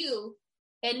comes for you.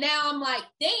 And now I'm like,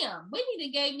 damn,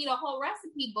 Whitney gave me the whole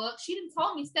recipe book. She done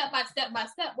told me step by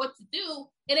step what to do,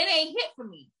 and it ain't hit for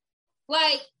me.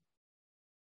 Like,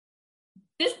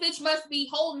 this bitch must be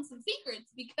holding some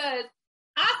secrets because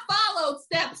I followed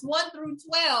steps 1 through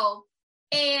 12,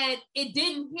 and it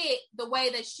didn't hit the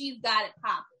way that she's got it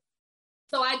popping.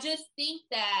 So I just think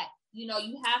that you know,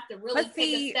 you have to really take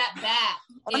a step back.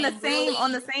 On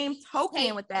the same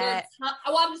token with that.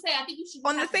 I'm just saying, I think you should.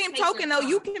 On the same token, though,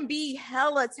 you can be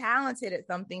hella talented at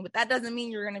something, but that doesn't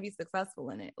mean you're going to be successful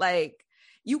in it. Like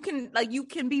you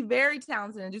can be very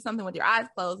talented and do something with your eyes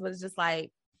closed, but it's just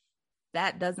like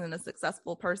that doesn't a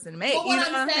successful person make. You know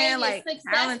what I'm saying? Like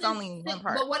talent's only one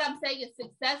part. But what I'm saying is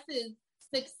success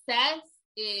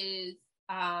is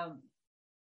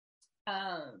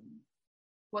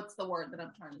what's the word that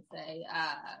I'm trying to say?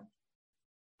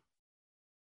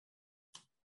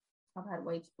 I've had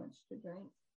way too much to drink.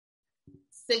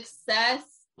 Success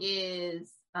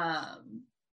is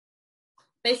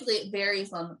basically it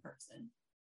varies on the person.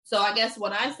 So I guess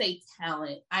when I say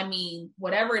talent, I mean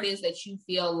whatever it is that you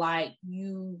feel like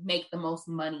you make the most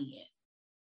money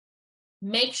in.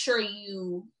 Make sure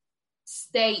you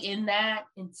stay in that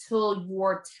until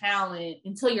your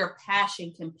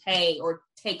passion can pay or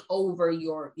take over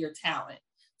your talent.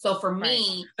 So for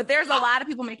me, but there's a lot of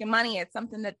people making money at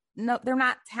something that they're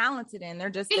not talented in. They're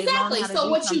just exactly. So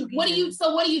what do you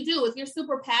do if you're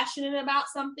super passionate about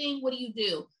something? What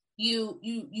do?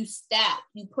 You stack,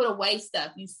 you put away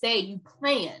stuff, you save, you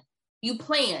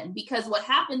plan because what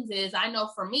happens is, I know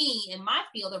for me in my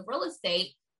field of real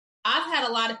estate, I've had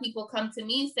a lot of people come to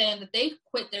me saying that they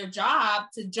quit their job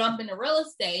to jump into real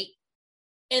estate.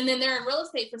 And then they're in real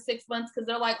estate for 6 months because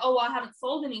they're like, oh, well, I haven't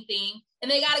sold anything. And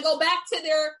they got to go back to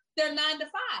their 9 to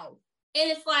 5.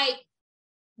 And it's like,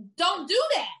 don't do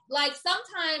that. Like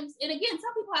sometimes, and again,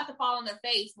 some people have to fall on their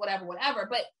face, whatever.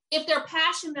 But if they're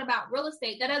passionate about real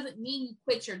estate, that doesn't mean you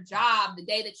quit your job the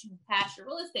day that you pass your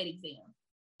real estate exam.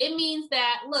 It means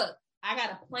that, look, I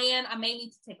got a plan. I may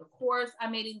need to take a course. I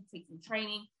may need to take some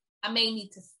training. I may need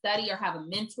to study or have a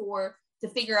mentor to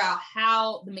figure out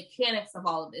how the mechanics of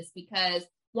all of this. Because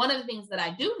one of the things that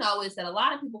I do know is that a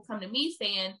lot of people come to me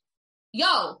saying,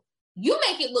 yo, you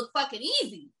make it look fucking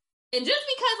easy. And just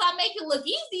because I make it look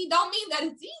easy don't mean that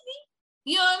it's easy.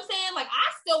 You know what I'm saying? Like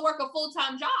I still work a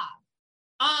full-time job.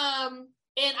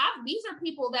 And these are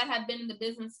people that have been in the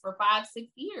business for 5-6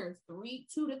 years,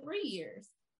 2 to 3 years.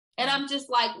 And I'm just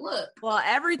like, look. Well,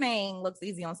 everything looks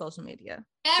easy on social media.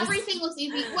 Everything looks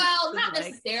easy. Well, not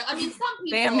necessarily. I mean, some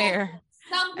people. Damn near.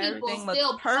 Some people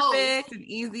still perfect post. And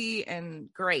easy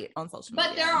and great on social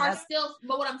media.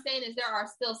 But what I'm saying is there are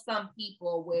still some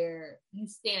people where you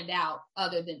stand out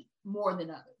more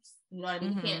than others. You know what I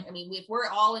mean? Mm-hmm. If we're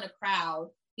all in a crowd,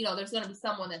 you know, there's going to be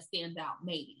someone that stands out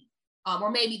maybe.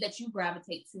 Or maybe that you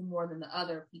gravitate to more than the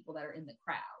other people that are in the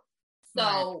crowd. So,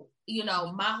 right. You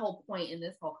know, my whole point in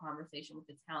this whole conversation with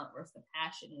the talent versus the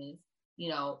passion is, you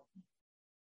know,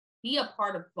 be a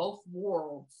part of both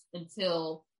worlds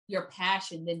until your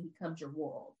passion then becomes your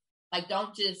world. Like,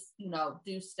 don't just, you know,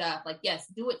 do stuff like, yes,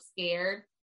 do it scared,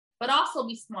 but also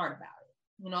be smart about it.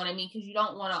 You know what I mean? Because you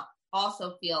don't want to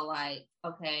also feel like,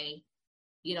 okay,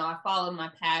 you know, I followed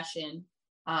my passion.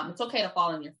 It's okay to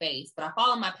fall on your face, but I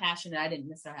followed my passion and I didn't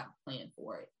necessarily have a plan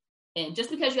for it. And just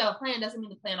because you have a plan doesn't mean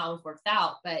the plan always works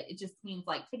out, but it just means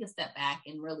like take a step back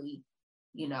and really,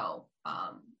 you know,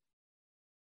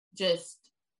 just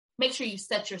make sure you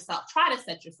try to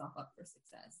set yourself up for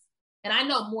success. And I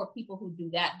know more people who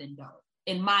do that than don't.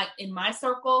 In my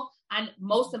circle,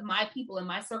 most of my people in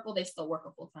my circle, they still work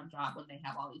a full-time job when they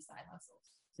have all these side hustles.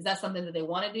 Is that something that they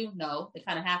want to do? No, they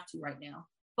kind of have to right now,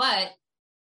 but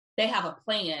they have a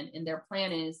plan, and their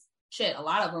plan is shit. A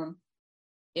lot of them,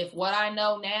 if what I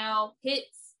know now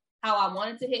hits how I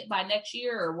want it to hit by next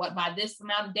year or by this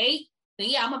amount of date, then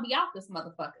yeah, I'm going to be out this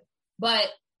motherfucker. But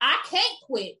I can't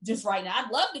quit just right now.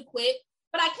 I'd love to quit,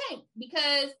 but I can't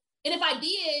because, and if I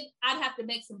did, I'd have to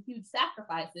make some huge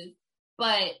sacrifices.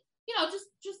 But, you know,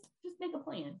 just make a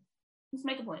plan. Just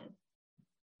make a plan.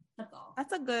 That's all.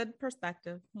 That's a good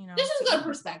perspective, you know. This is a good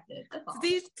perspective. That's all.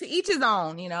 To each his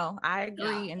own, you know. I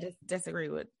agree and just disagree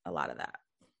with a lot of that.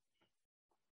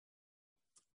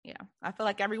 Yeah, I feel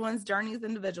like everyone's journey is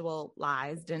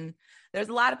individualized, and there's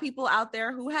a lot of people out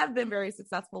there who have been very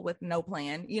successful with no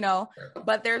plan, you know,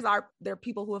 but there are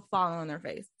people who have fallen on their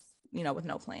face, you know, with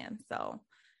no plan. So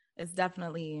it's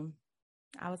definitely,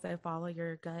 I would say, follow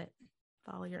your gut,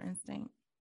 follow your instinct.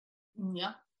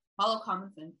 Yeah, follow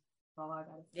common sense. All I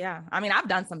gotta say. Yeah, I mean, I've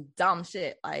done some dumb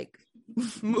shit, like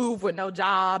move with no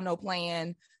job, no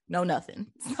plan, no nothing.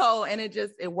 So, and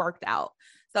it worked out.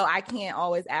 So I can't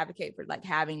always advocate for like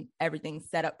having everything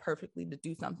set up perfectly to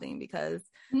do something because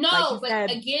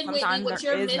but again, Whitney, what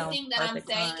you're missing that I'm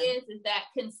saying is that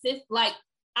like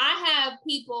I have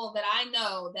people that I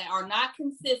know that are not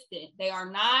consistent. They are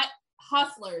not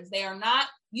hustlers.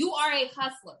 You are a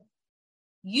hustler.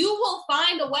 You will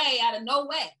find a way out of no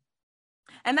way.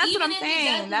 And that's even what I'm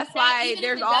saying. That's why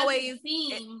there's always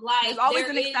there's always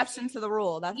an exception to the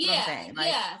rule. That's what I'm saying.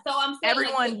 Like, so I'm saying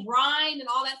everyone, like, the grind and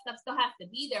all that stuff still has to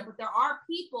be there, but there are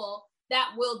people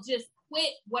that will just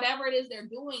quit whatever it is they're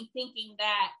doing, thinking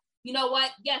that, you know what,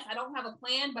 yes, I don't have a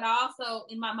plan, but I also,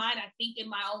 in my mind, I think in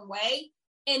my own way.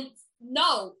 And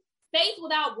no, faith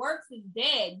without works is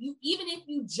dead. You, even if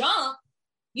you jump,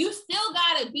 you still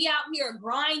got to be out here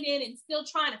grinding and still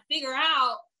trying to figure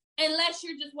out, unless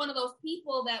you're just one of those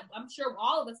people that I'm sure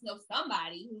all of us know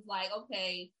somebody who's like,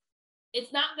 okay,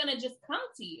 it's not going to just come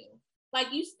to you.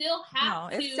 Like, you still have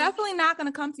to. It's definitely not going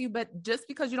to come to you, but just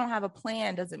because you don't have a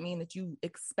plan doesn't mean that you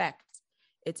expect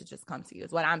it to just come to you,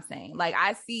 is what I'm saying. Like,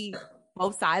 I see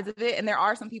both sides of it. And there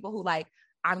are some people who like,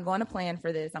 I'm going to plan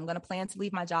for this. I'm going to plan to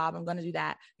leave my job. I'm going to do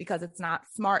that because it's not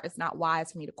smart. It's not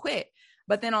wise for me to quit.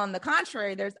 But then on the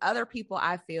contrary, there's other people,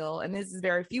 I feel, and this is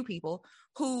very few people,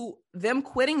 who them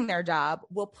quitting their job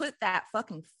will put that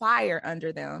fucking fire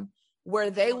under them, where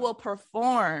they will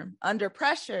perform under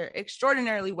pressure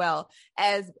extraordinarily well,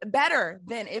 as better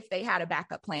than if they had a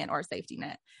backup plan or a safety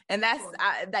net. And that's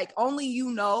like, only you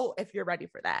know if you're ready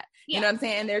for that. You know what I'm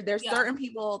saying? There's certain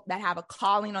people that have a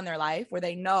calling on their life where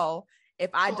they know, if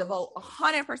I devote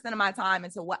 100% of my time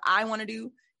into what I want to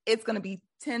do, it's going to be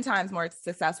 10 times more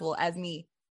successful as me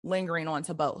lingering on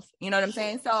to both. You know what I'm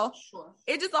saying? So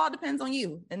it just all depends on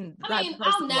you. And I mean,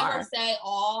 I'll never say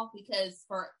all, because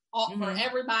for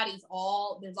everybody's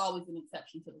all, there's always an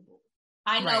exception to the rule.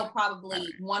 I know probably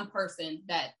one person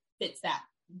that fits that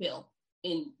bill.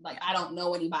 I don't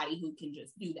know anybody who can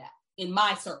just do that in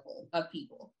my circle of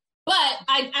people. But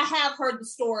I have heard the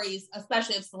stories,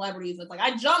 especially of celebrities. It's like,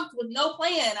 I jumped with no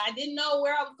plan. I didn't know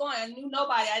where I was going. I knew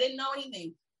nobody. I didn't know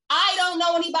anything. I don't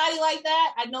know anybody like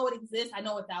that. I know it exists. I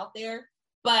know it's out there.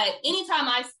 But anytime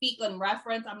I speak in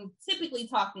reference, I'm typically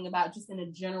talking about just in a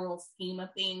general scheme of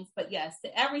things. But yes,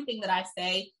 to everything that I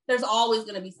say, there's always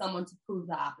going to be someone to prove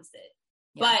the opposite.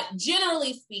 Yeah. But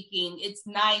generally speaking, it's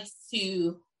nice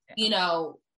to,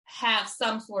 have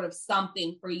some sort of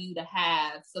something for you to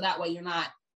have. So that way you're not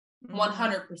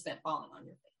 100% falling on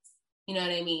your face. You know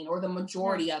what I mean? Or the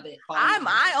majority of it.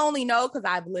 I only know because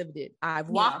I've lived it. I've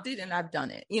walked it and I've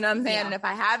done it. You know what I'm saying? Yeah. And if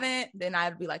I haven't, then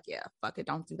I'd be like, yeah, fuck it.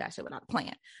 Don't do that shit without a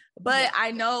plan. But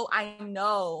I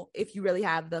know if you really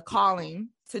have the calling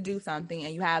to do something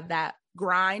and you have that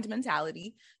grind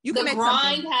mentality, you can make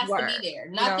something has work, to be there.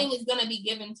 Nothing is going to be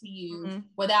given to you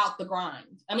without the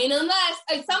grind. I mean,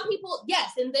 unless some people,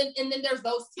 yes, and then there's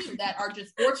those two that are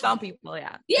just fortunate. Some people,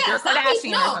 yeah, some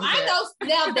people, no, I know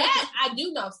now that I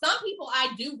do know. Some people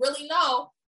I do really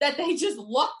know that they just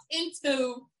lucked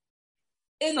into,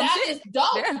 and some that shit. Is dope.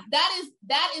 Yeah.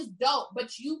 That is dope.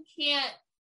 But you can't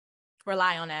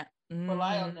rely on that.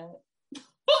 Rely on that.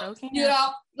 Okay.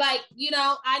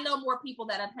 I know more people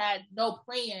that have had no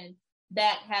plan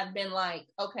that have been like,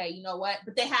 okay, you know what?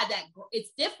 But they had that.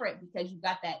 It's different because you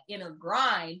got that inner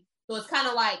grind. So it's kind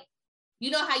of like,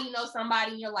 you know how you know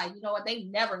somebody and you're like, you know what? They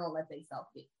never gonna let themselves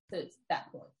get to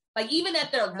that point. Like, even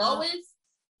at their lowest,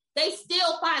 they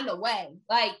still find a way.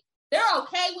 Like, they're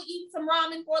okay with eating some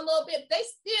ramen for a little bit, but they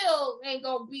still ain't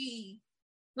gonna be.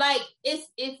 Like, it's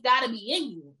got to be in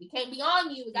you. It can't be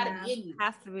on you. It got to be in you.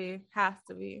 Has to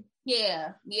be.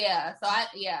 Yeah. So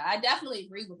I definitely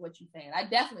agree with what you're saying. I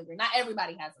definitely agree. Not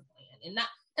everybody has a plan,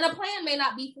 and a plan may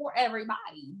not be for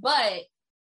everybody, but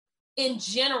in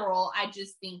general, I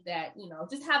just think that,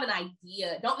 just have an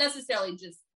idea. Don't necessarily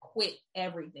just quit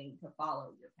everything to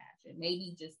follow your passion.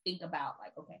 Maybe just think about,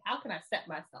 like, okay, how can I set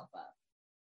myself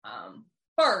up?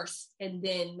 First, and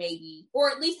then maybe,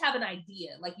 or at least have an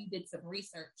idea, like you did some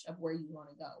research of where you want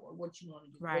to go or what you want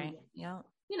to do. Right. Yeah.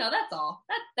 That's all.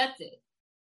 That's it.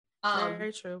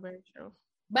 Very true.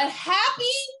 But happy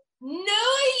New Year!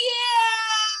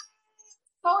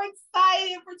 So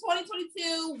excited for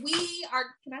 2022. We are.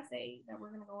 Can I say that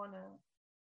we're gonna go on a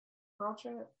girl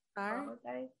trip for our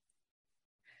birthday?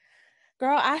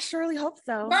 Girl, I surely hope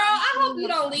so. Girl, I hope you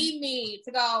don't leave me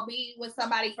to go be with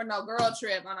somebody for no girl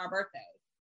trip on our birthday.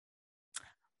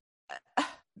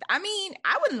 I mean,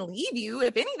 I wouldn't leave you.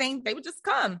 If anything, they would just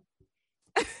come.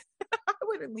 I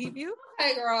wouldn't leave you.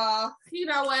 Hey, girl. You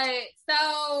know what?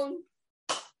 So,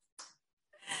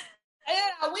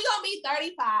 we're going to be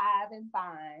 35 and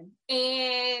fine.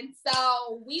 And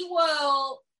so we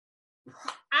will,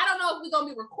 I don't know if we're going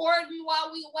to be recording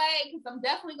while we away, because I'm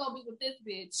definitely going to be with this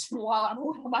bitch while I'm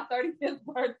on my 35th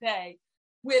birthday.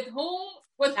 With whom?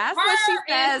 With That's her what she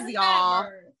says, y'all.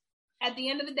 At the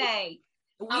end of the day.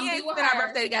 We ain't spent our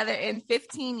birthday together in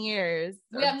 15 years.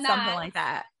 We have something not. Like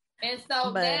that. And so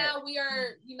now we are,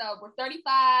 we're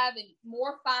 35 and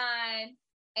more fine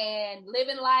and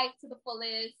living life to the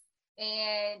fullest.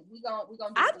 and we gonna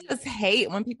I just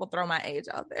hate when people throw my age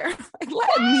out there. Like,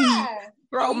 let me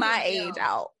throw my age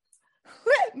out.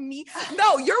 Let me.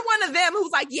 No, you're one of them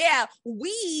who's like, yeah,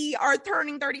 we are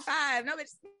turning 35. No, but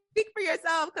speak for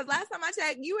yourself, because last time I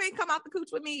checked, you ain't come out the cooch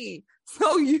with me.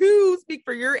 So you speak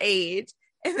for your age,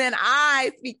 and then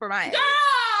I speak for my age.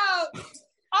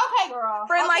 Okay, girl.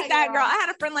 Friend like that, girl. I had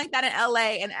a friend like that in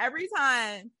LA, and every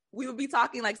time we would be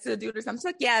talking like to a dude or something, she's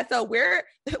like, yeah, so we're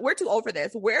too old for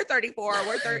this. We're 34.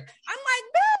 We're 30. I'm like,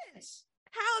 bitch,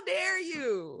 how dare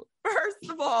you? First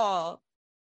of all.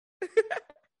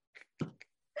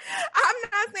 I'm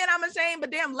not saying I'm ashamed, but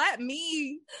damn, let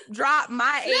me drop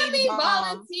my age. Let me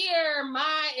volunteer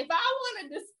if I want to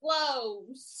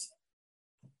disclose.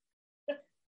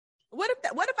 What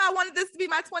if I wanted this to be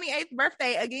my 28th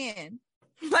birthday again?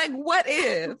 Like, what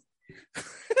if?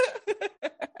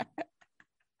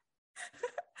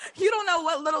 You don't know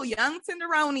what little young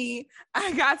tenderoni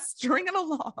I got stringing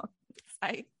along.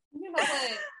 Like, you know what?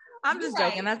 I'm just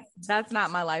joking. That's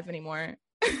not my life anymore.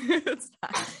 It's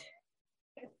not.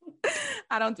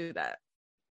 I don't do that.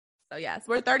 So yes,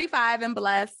 we're 35 and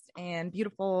blessed and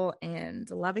beautiful and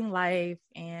loving life,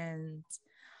 and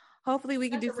hopefully we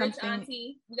can do something.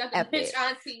 Auntie. We got the epic.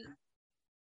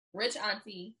 Rich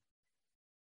auntie,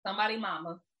 somebody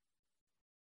mama.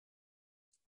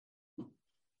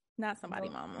 Not somebody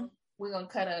mama. We're gonna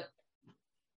cut up.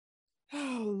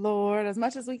 Oh Lord, as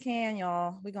much as we can,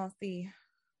 y'all. We're gonna see.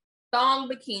 Thong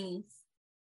bikinis.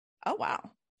 Oh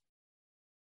wow.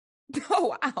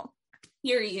 Oh wow.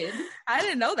 Period. I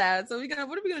didn't know that. So what are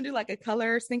we gonna do? Like a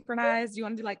color synchronized? You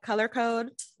want to do like color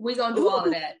code? We're gonna do all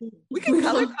of that. We can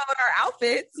color code our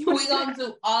outfits. We're gonna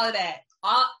do all of that.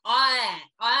 All that.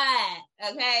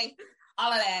 Okay.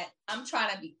 All of that. I'm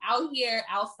trying to be out here,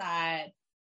 outside,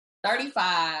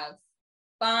 35,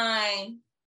 fine,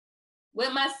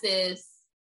 with my sis,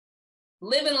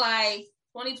 living life.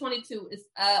 2022 is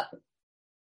up.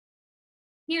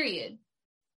 Period.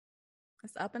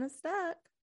 It's up and it's stuck.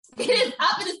 It is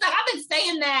up and it's stuck. I've been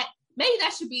saying that. Maybe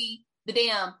that should be the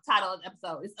damn title of the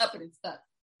episode. It's up and it's stuck.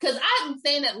 Because I've been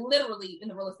saying that literally in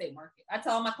the real estate market. I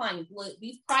tell my clients, look,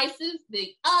 these prices,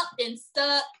 they up and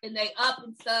stuck, and they up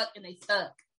and stuck, and they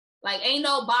stuck. Like, ain't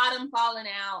no bottom falling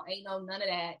out. Ain't no none of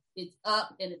that. It's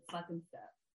up and it's fucking stuck.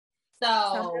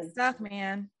 So it's stuck,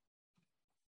 man.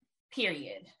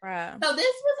 Period. Bruh. So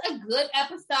this was a good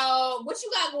episode. What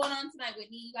you got going on tonight,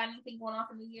 Whitney? You got anything going on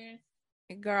for New Year's?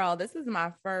 Girl, this is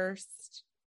my first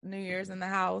New Year's in the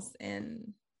house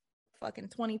in fucking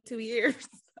 22 years.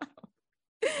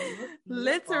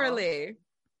 Literally.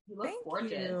 You look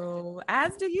gorgeous. You.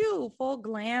 As do you. Full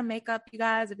glam makeup, you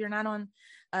guys. If you're not on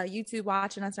YouTube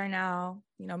watching us right now,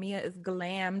 you know, Mia is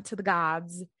glam to the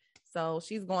gods. So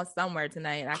she's going somewhere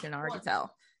tonight. I can already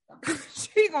tell.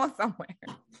 She's going somewhere.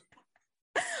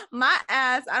 My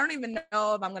ass, I don't even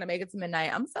know if I'm going to make it to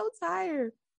midnight. I'm so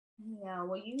tired. Yeah,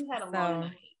 well, you had a long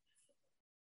night.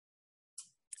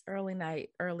 Early night,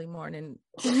 early morning,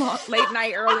 late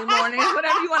night, early morning,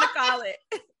 whatever you want to call it.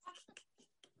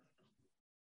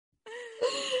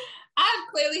 I've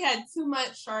clearly had too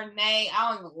much Chardonnay. I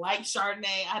don't even like Chardonnay.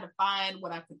 I had to find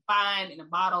what I could find in a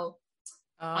bottle.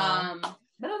 But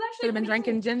it was actually should have been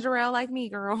drinking ginger ale like me,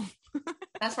 girl.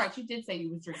 That's right. You did say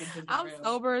you was drinking ginger ale. I'm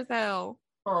sober as hell.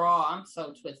 Girl, I'm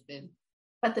so twisted.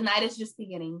 But the night is just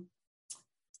beginning.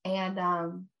 And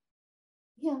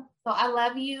yeah, so I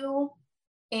love you.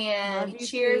 And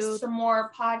cheers too. To more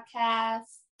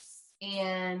podcasts.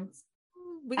 And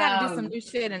we gotta do some new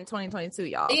shit in 2022,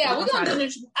 y'all. Yeah, we're gonna do new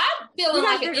shit. I'm feeling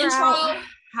like an intro.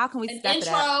 How can we step it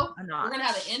up? We're gonna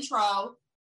have an intro.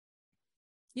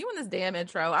 You want this damn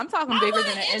intro? I'm talking bigger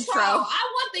than an intro. I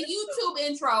want the YouTube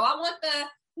intro. I want the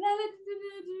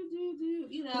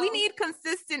you know. We need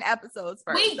consistent episodes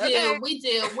first. We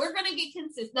do. We're gonna get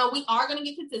consistent. No, we are gonna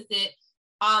get consistent.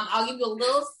 I'll give you a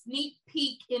little sneak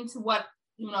peek into what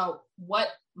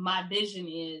my vision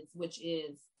is, which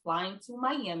is flying to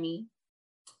Miami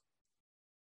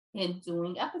and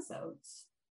doing episodes.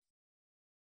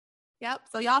 Yep.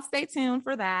 So y'all stay tuned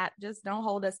for that. Just don't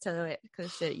hold us to it,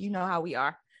 because shit, you know how we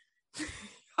are.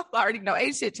 Y'all already know.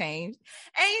 Ain't shit changed,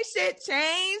 bitch.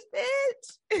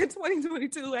 In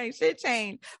 2022, ain't shit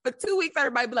changed. For 2 weeks,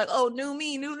 everybody be like, "Oh, new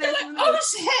me, new this, new this." Oh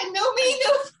shit, new me,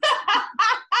 new.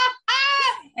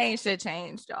 Ain't shit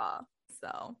changed, y'all.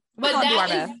 So, but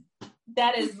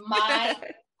that is my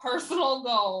personal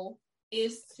goal,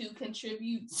 is to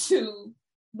contribute to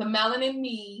the Melanin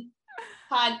Me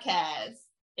podcast.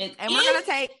 And we're going to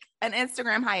take an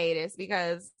Instagram hiatus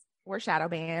because we're shadow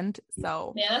banned.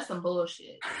 So yeah, that's some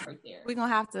bullshit right there. We're going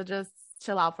to have to just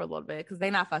chill out for a little bit because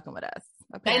they're not fucking with us.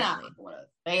 They not fucking with us.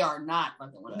 They are not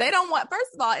fucking with us. They don't want,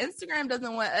 first of all, Instagram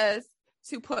doesn't want us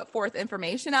to put forth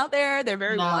information out there. They're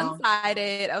very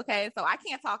one-sided. Okay. So I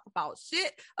can't talk about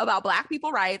shit about Black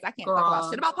people rights. I can't talk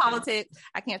about shit about politics.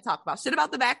 I can't talk about shit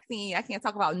about the vaccine. I can't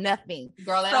talk about nothing.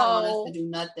 Girl, they don't want us to do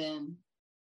nothing.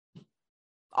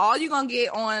 All you're going to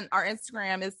get on our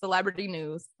Instagram is celebrity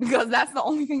news because that's the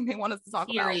only thing they want us to talk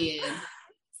about. Period.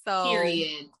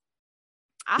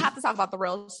 I have to talk about the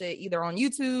real shit either on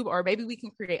YouTube or maybe we can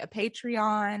create a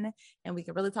Patreon and we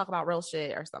can really talk about real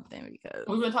shit or something because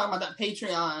we've been talking about that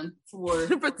Patreon for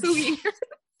 2 years.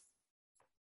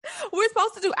 We're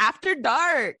supposed to do After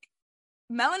Dark,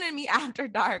 Melon and Me After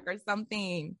Dark or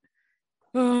something.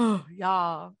 Oh,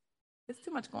 y'all, it's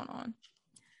too much going on.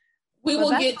 We will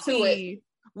get to it.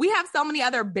 We have so many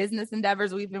other business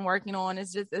endeavors we've been working on.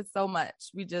 It's so much.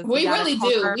 We really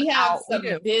do. We have some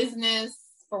business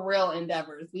for real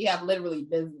endeavors. We have literally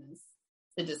business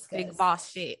to discuss.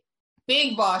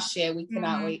 Big boss shit. We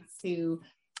cannot wait to.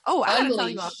 Oh, I gotta tell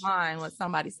you offline what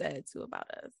somebody said too about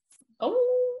us. Oh,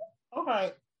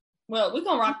 okay. Well, we're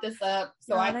gonna rock this up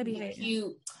so I can be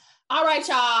cute. All right,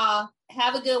 y'all.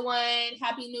 Have a good one.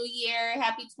 Happy New Year.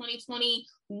 Happy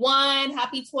 2021.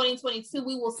 Happy 2022.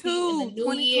 We will see you in the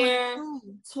new year.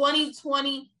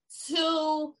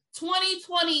 2022.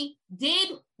 2020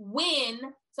 did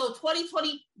win. So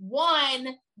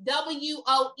 2021,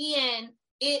 WON,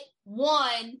 it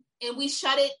won, and we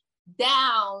shut it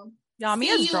down. Y'all,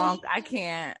 Mia's drunk. I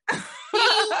can't. See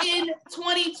you in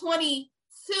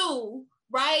 2022,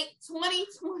 right?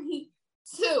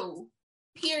 2022,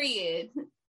 period.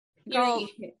 Girl,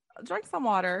 drink some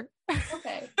water.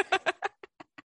 Okay.